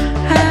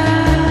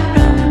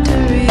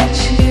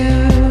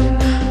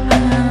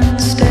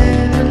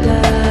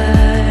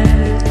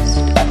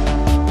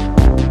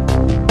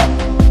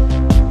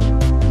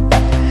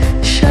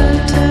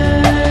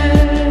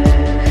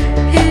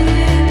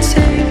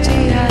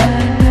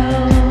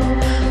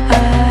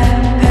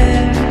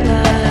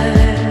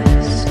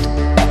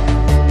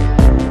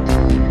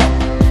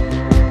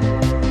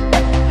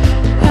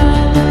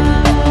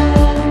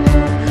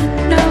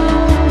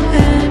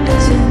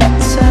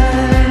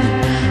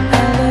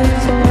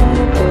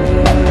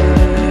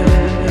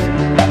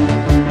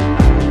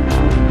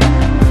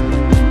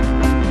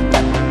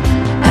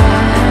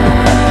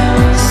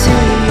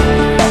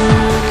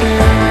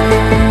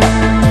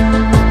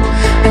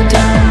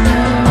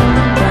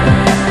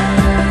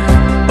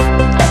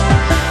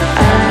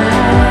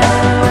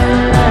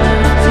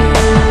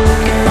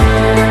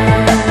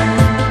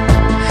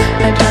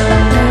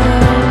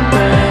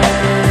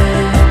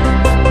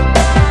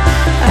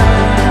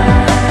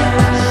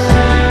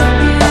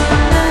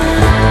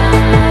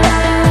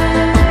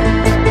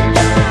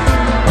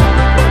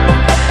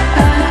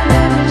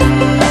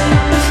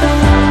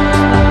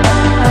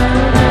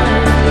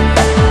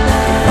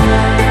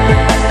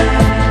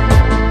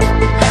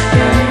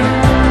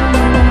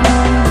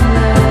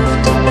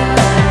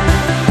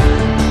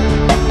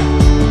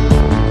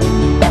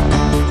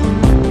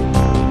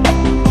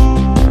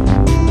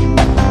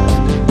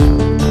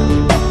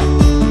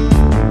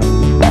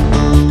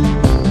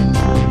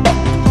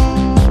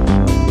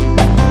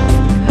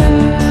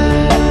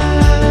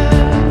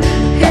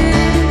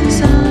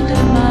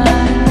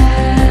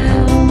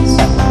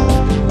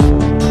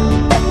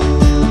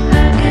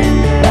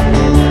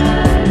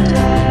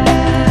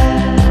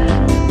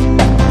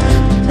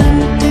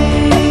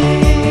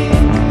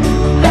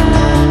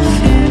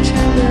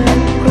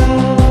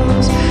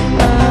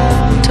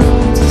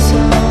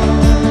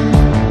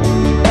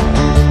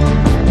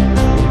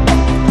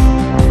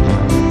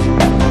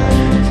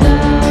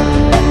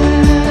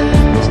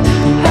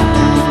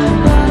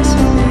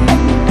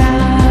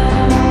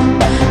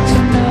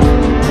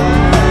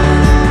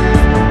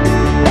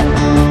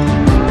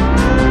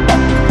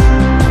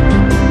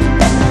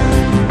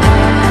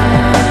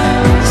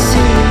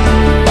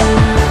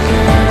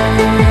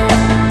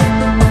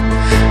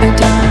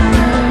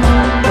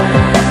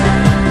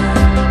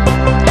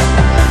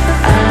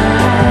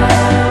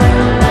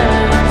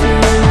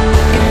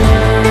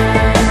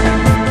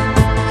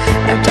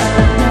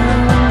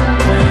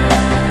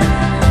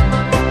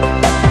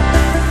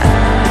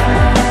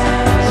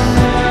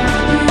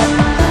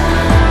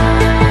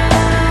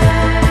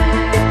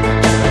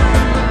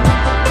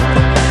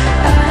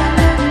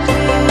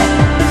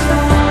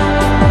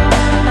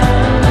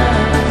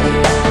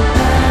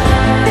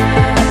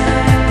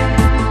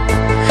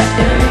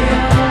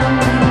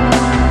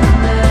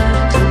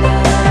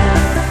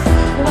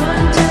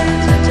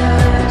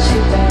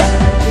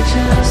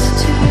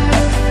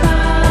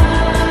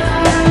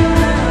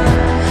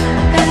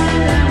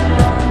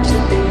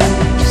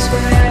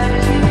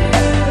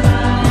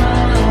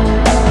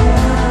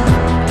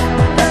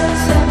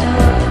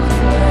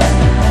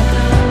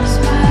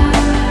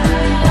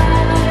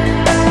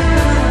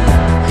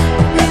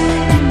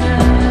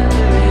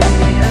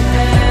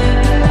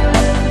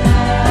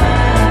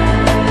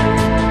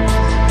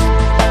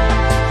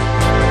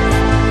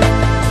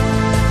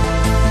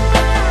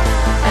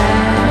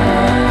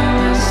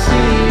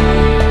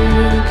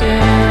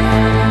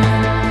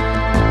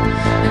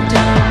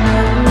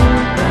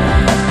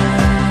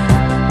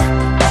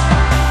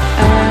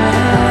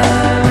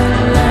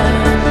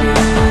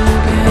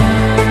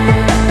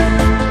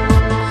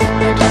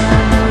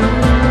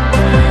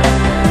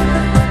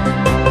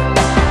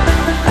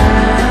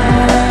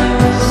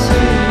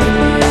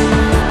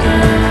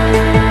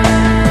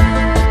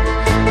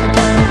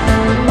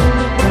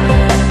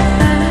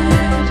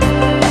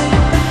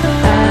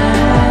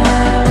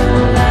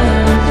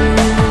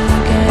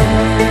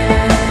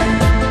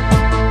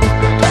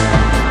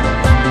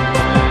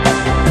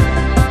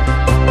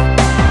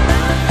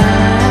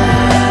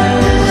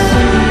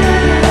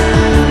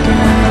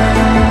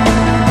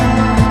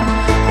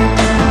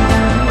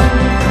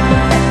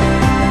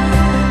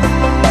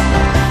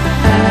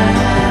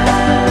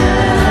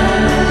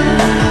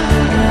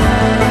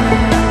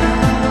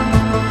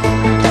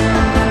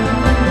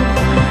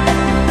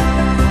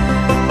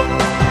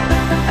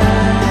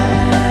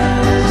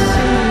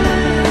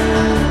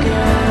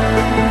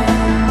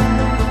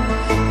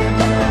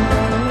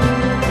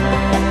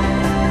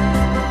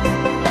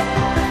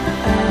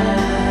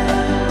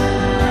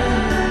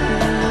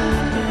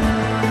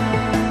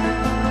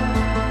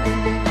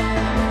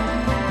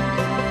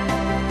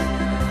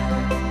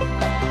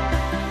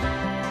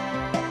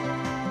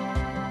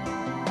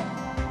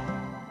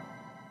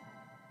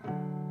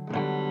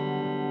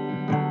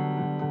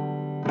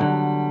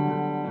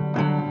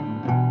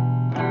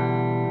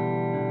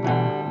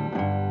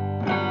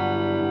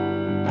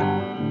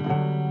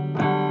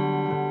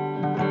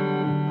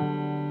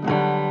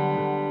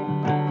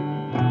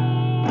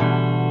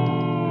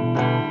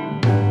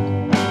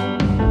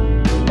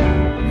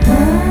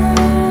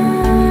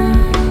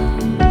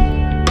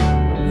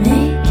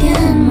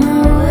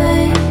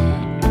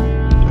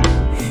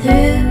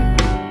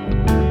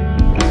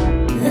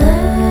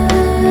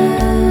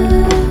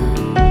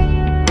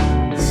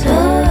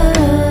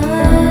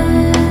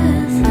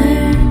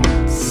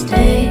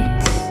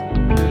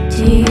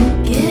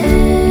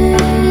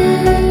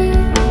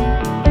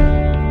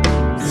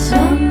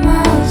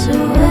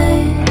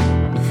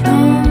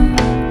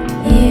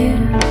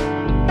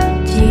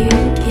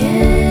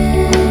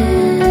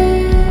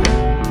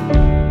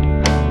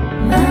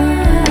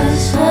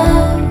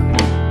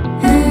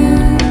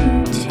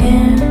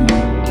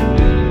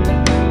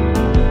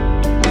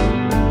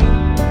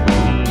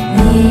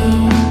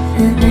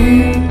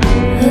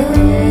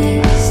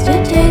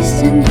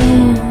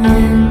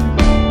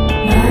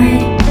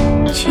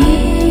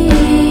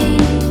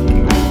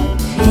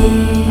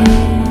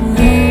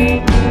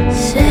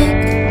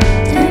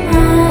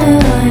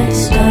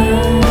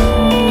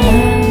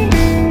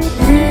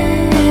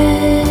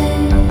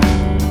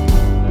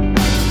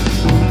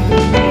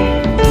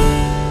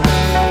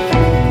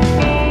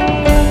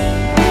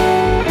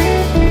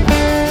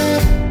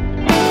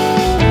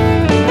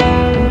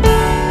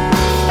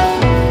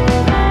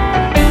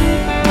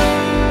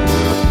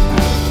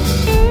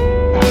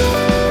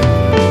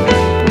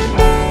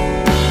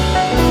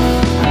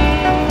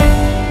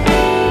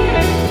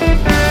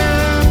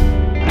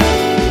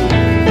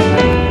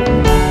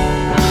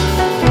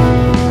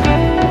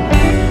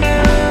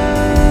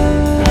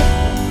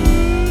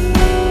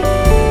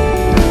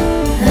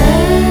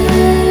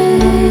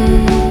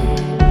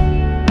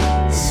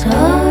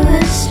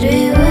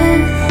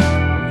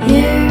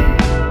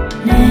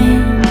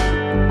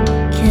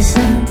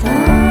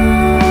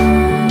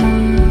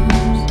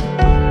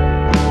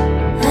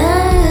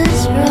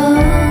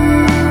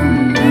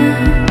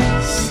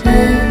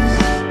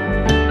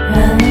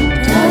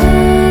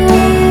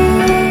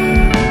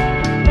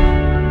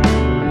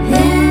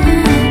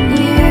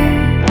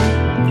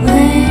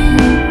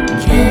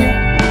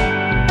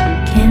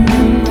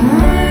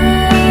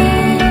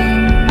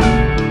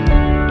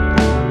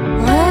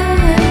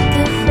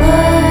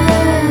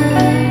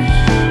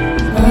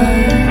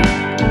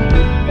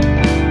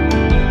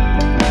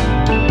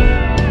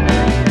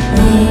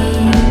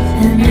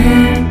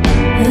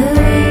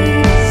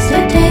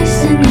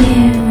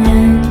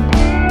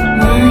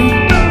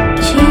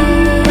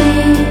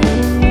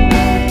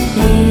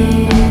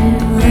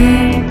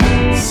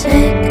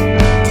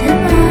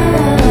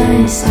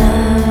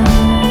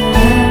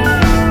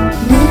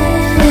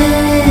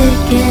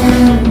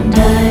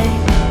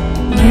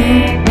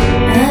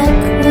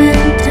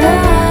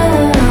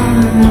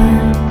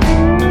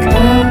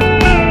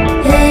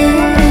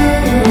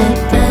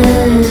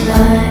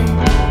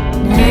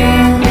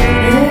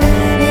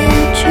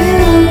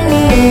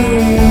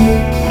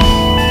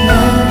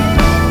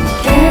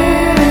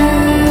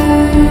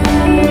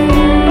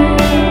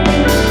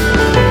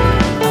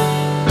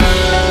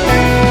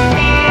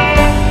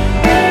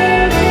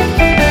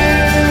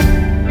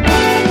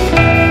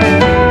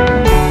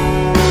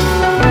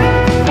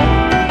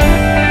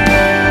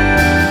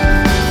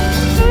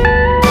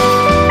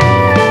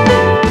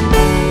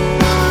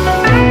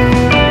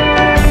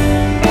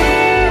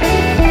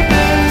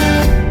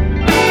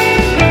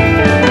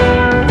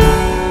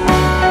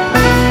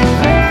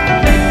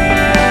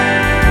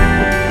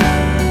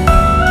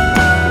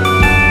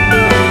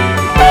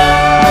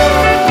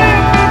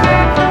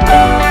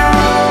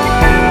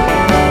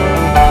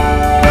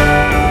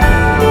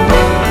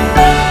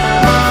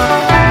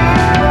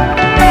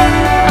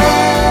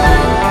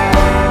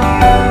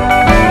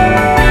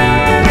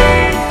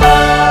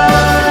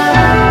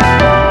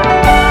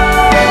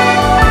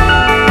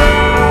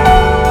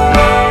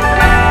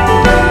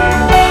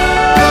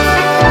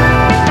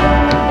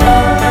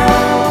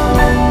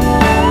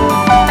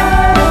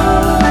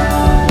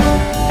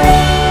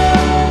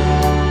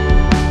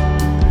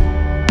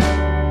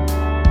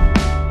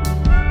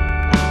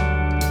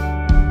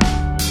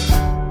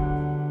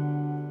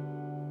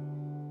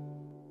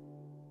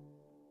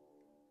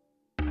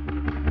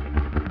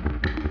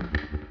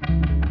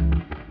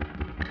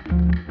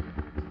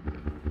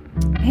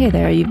Hey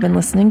there, you've been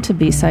listening to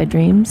B-Side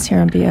Dreams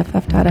here on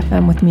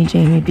BFF.FM with me,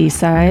 Jamie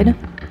B-Side,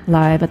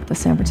 live at the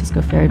San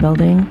Francisco Ferry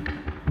Building.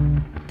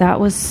 That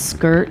was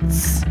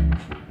Skirts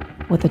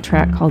with a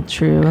track called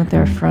True.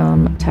 They're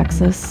from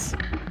Texas,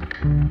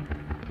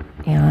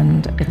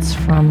 and it's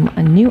from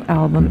a new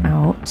album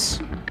out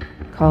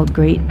called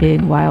Great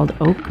Big Wild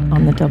Oak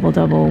on the Double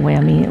Double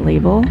Whammy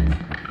label.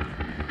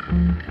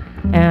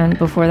 And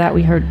before that,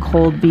 we heard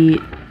Cold Beat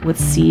with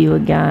See You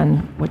Again,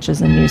 which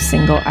is a new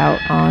single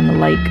out on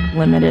Like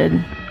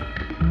Limited.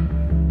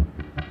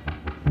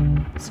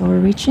 So we're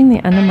reaching the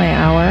end of my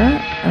hour,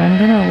 and I'm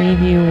gonna leave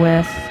you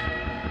with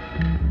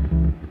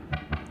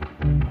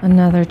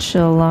another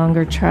chill,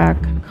 longer track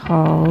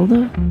called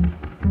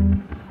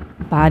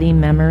Body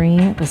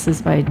Memory. This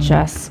is by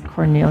Jess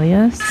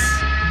Cornelius.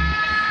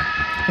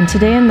 And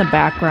today in the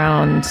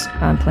background,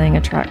 I'm playing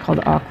a track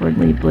called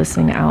Awkwardly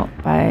Blissing Out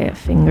by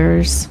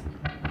Fingers.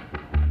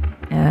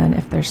 And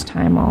if there's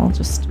time, I'll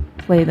just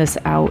play this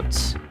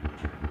out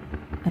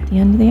at the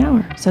end of the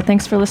hour. So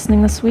thanks for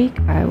listening this week.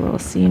 I will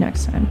see you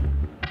next time.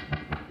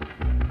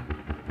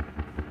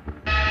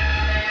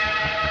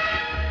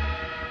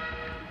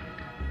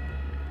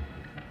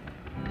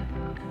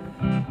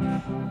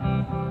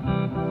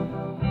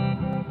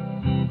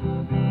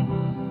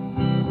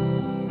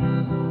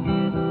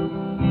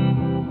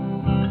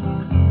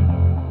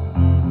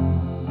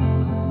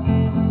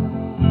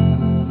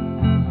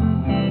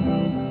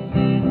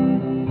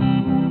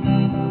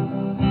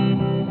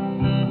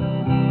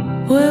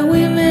 When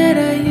we met,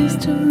 I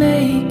used to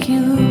make you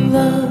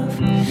love.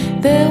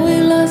 Then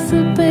we lost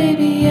a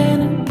baby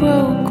and it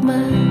broke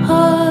my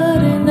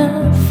heart. And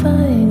I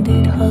find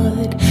it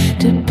hard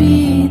to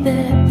be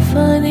that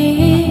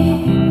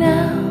funny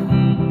now.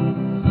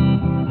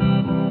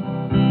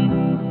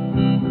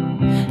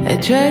 I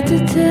tried to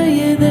tell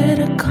you that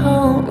I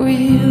can't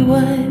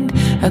rewind.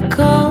 I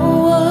can't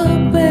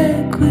walk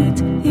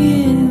backwards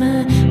in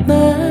my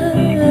mind.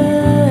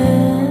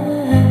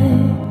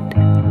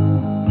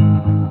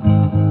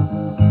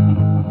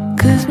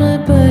 'Cause my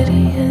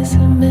body has a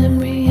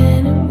memory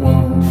and it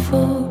won't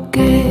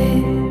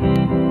forget.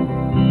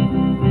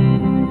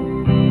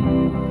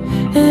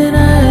 And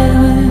I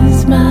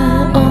was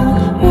my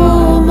own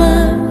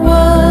woman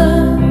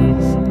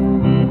once,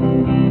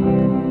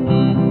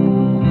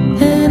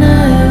 and I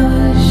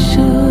was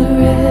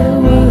sure it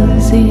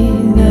was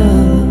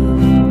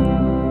enough.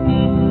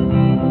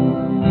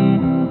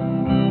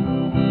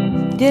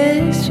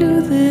 Yeah, it's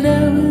true that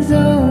I was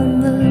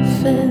on the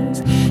fence.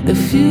 The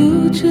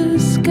future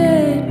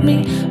scared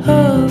me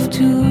off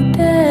to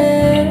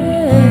death.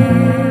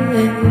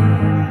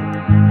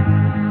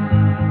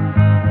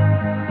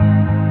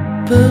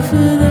 But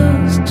for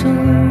those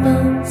 2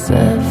 months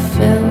I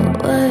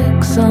felt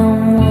like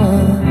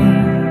someone.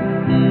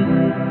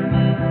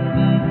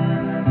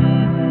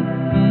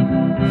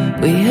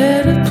 We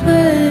had a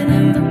plan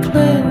and the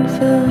plan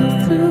fell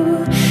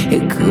through.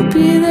 It could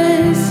be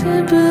that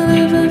simple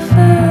if I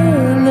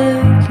felt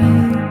like you.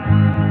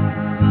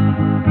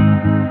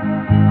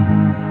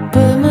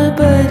 But my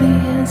body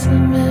has a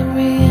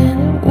memory and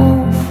it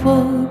won't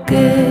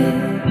forget.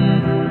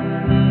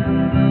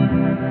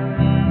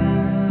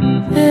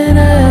 And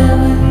I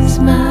was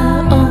my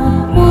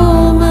own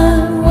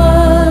woman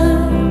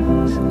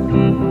once,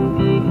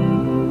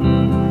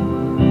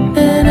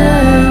 and I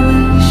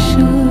was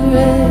sure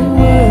it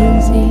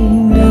was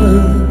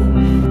enough.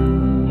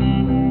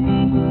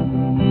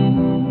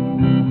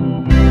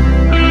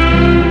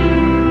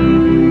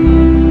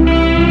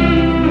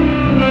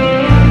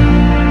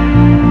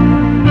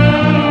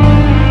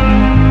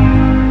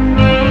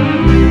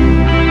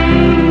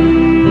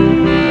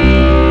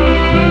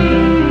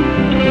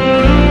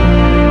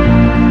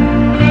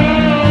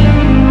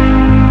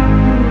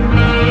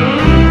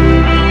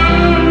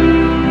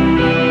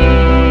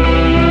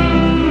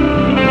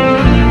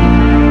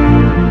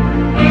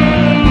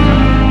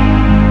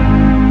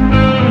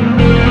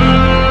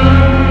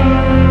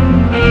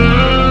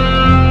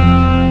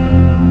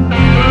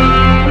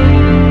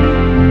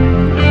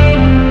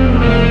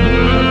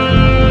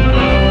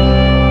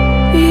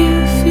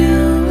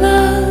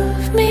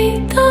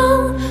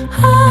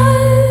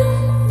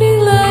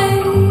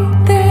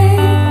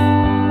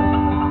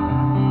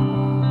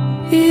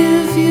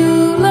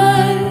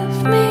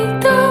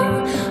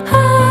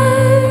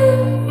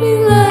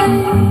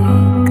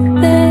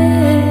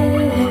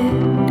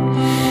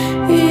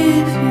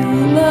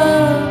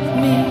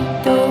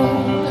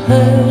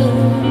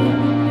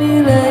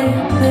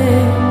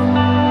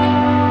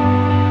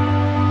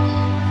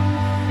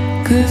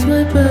 Cause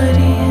my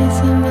body has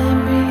a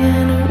memory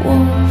and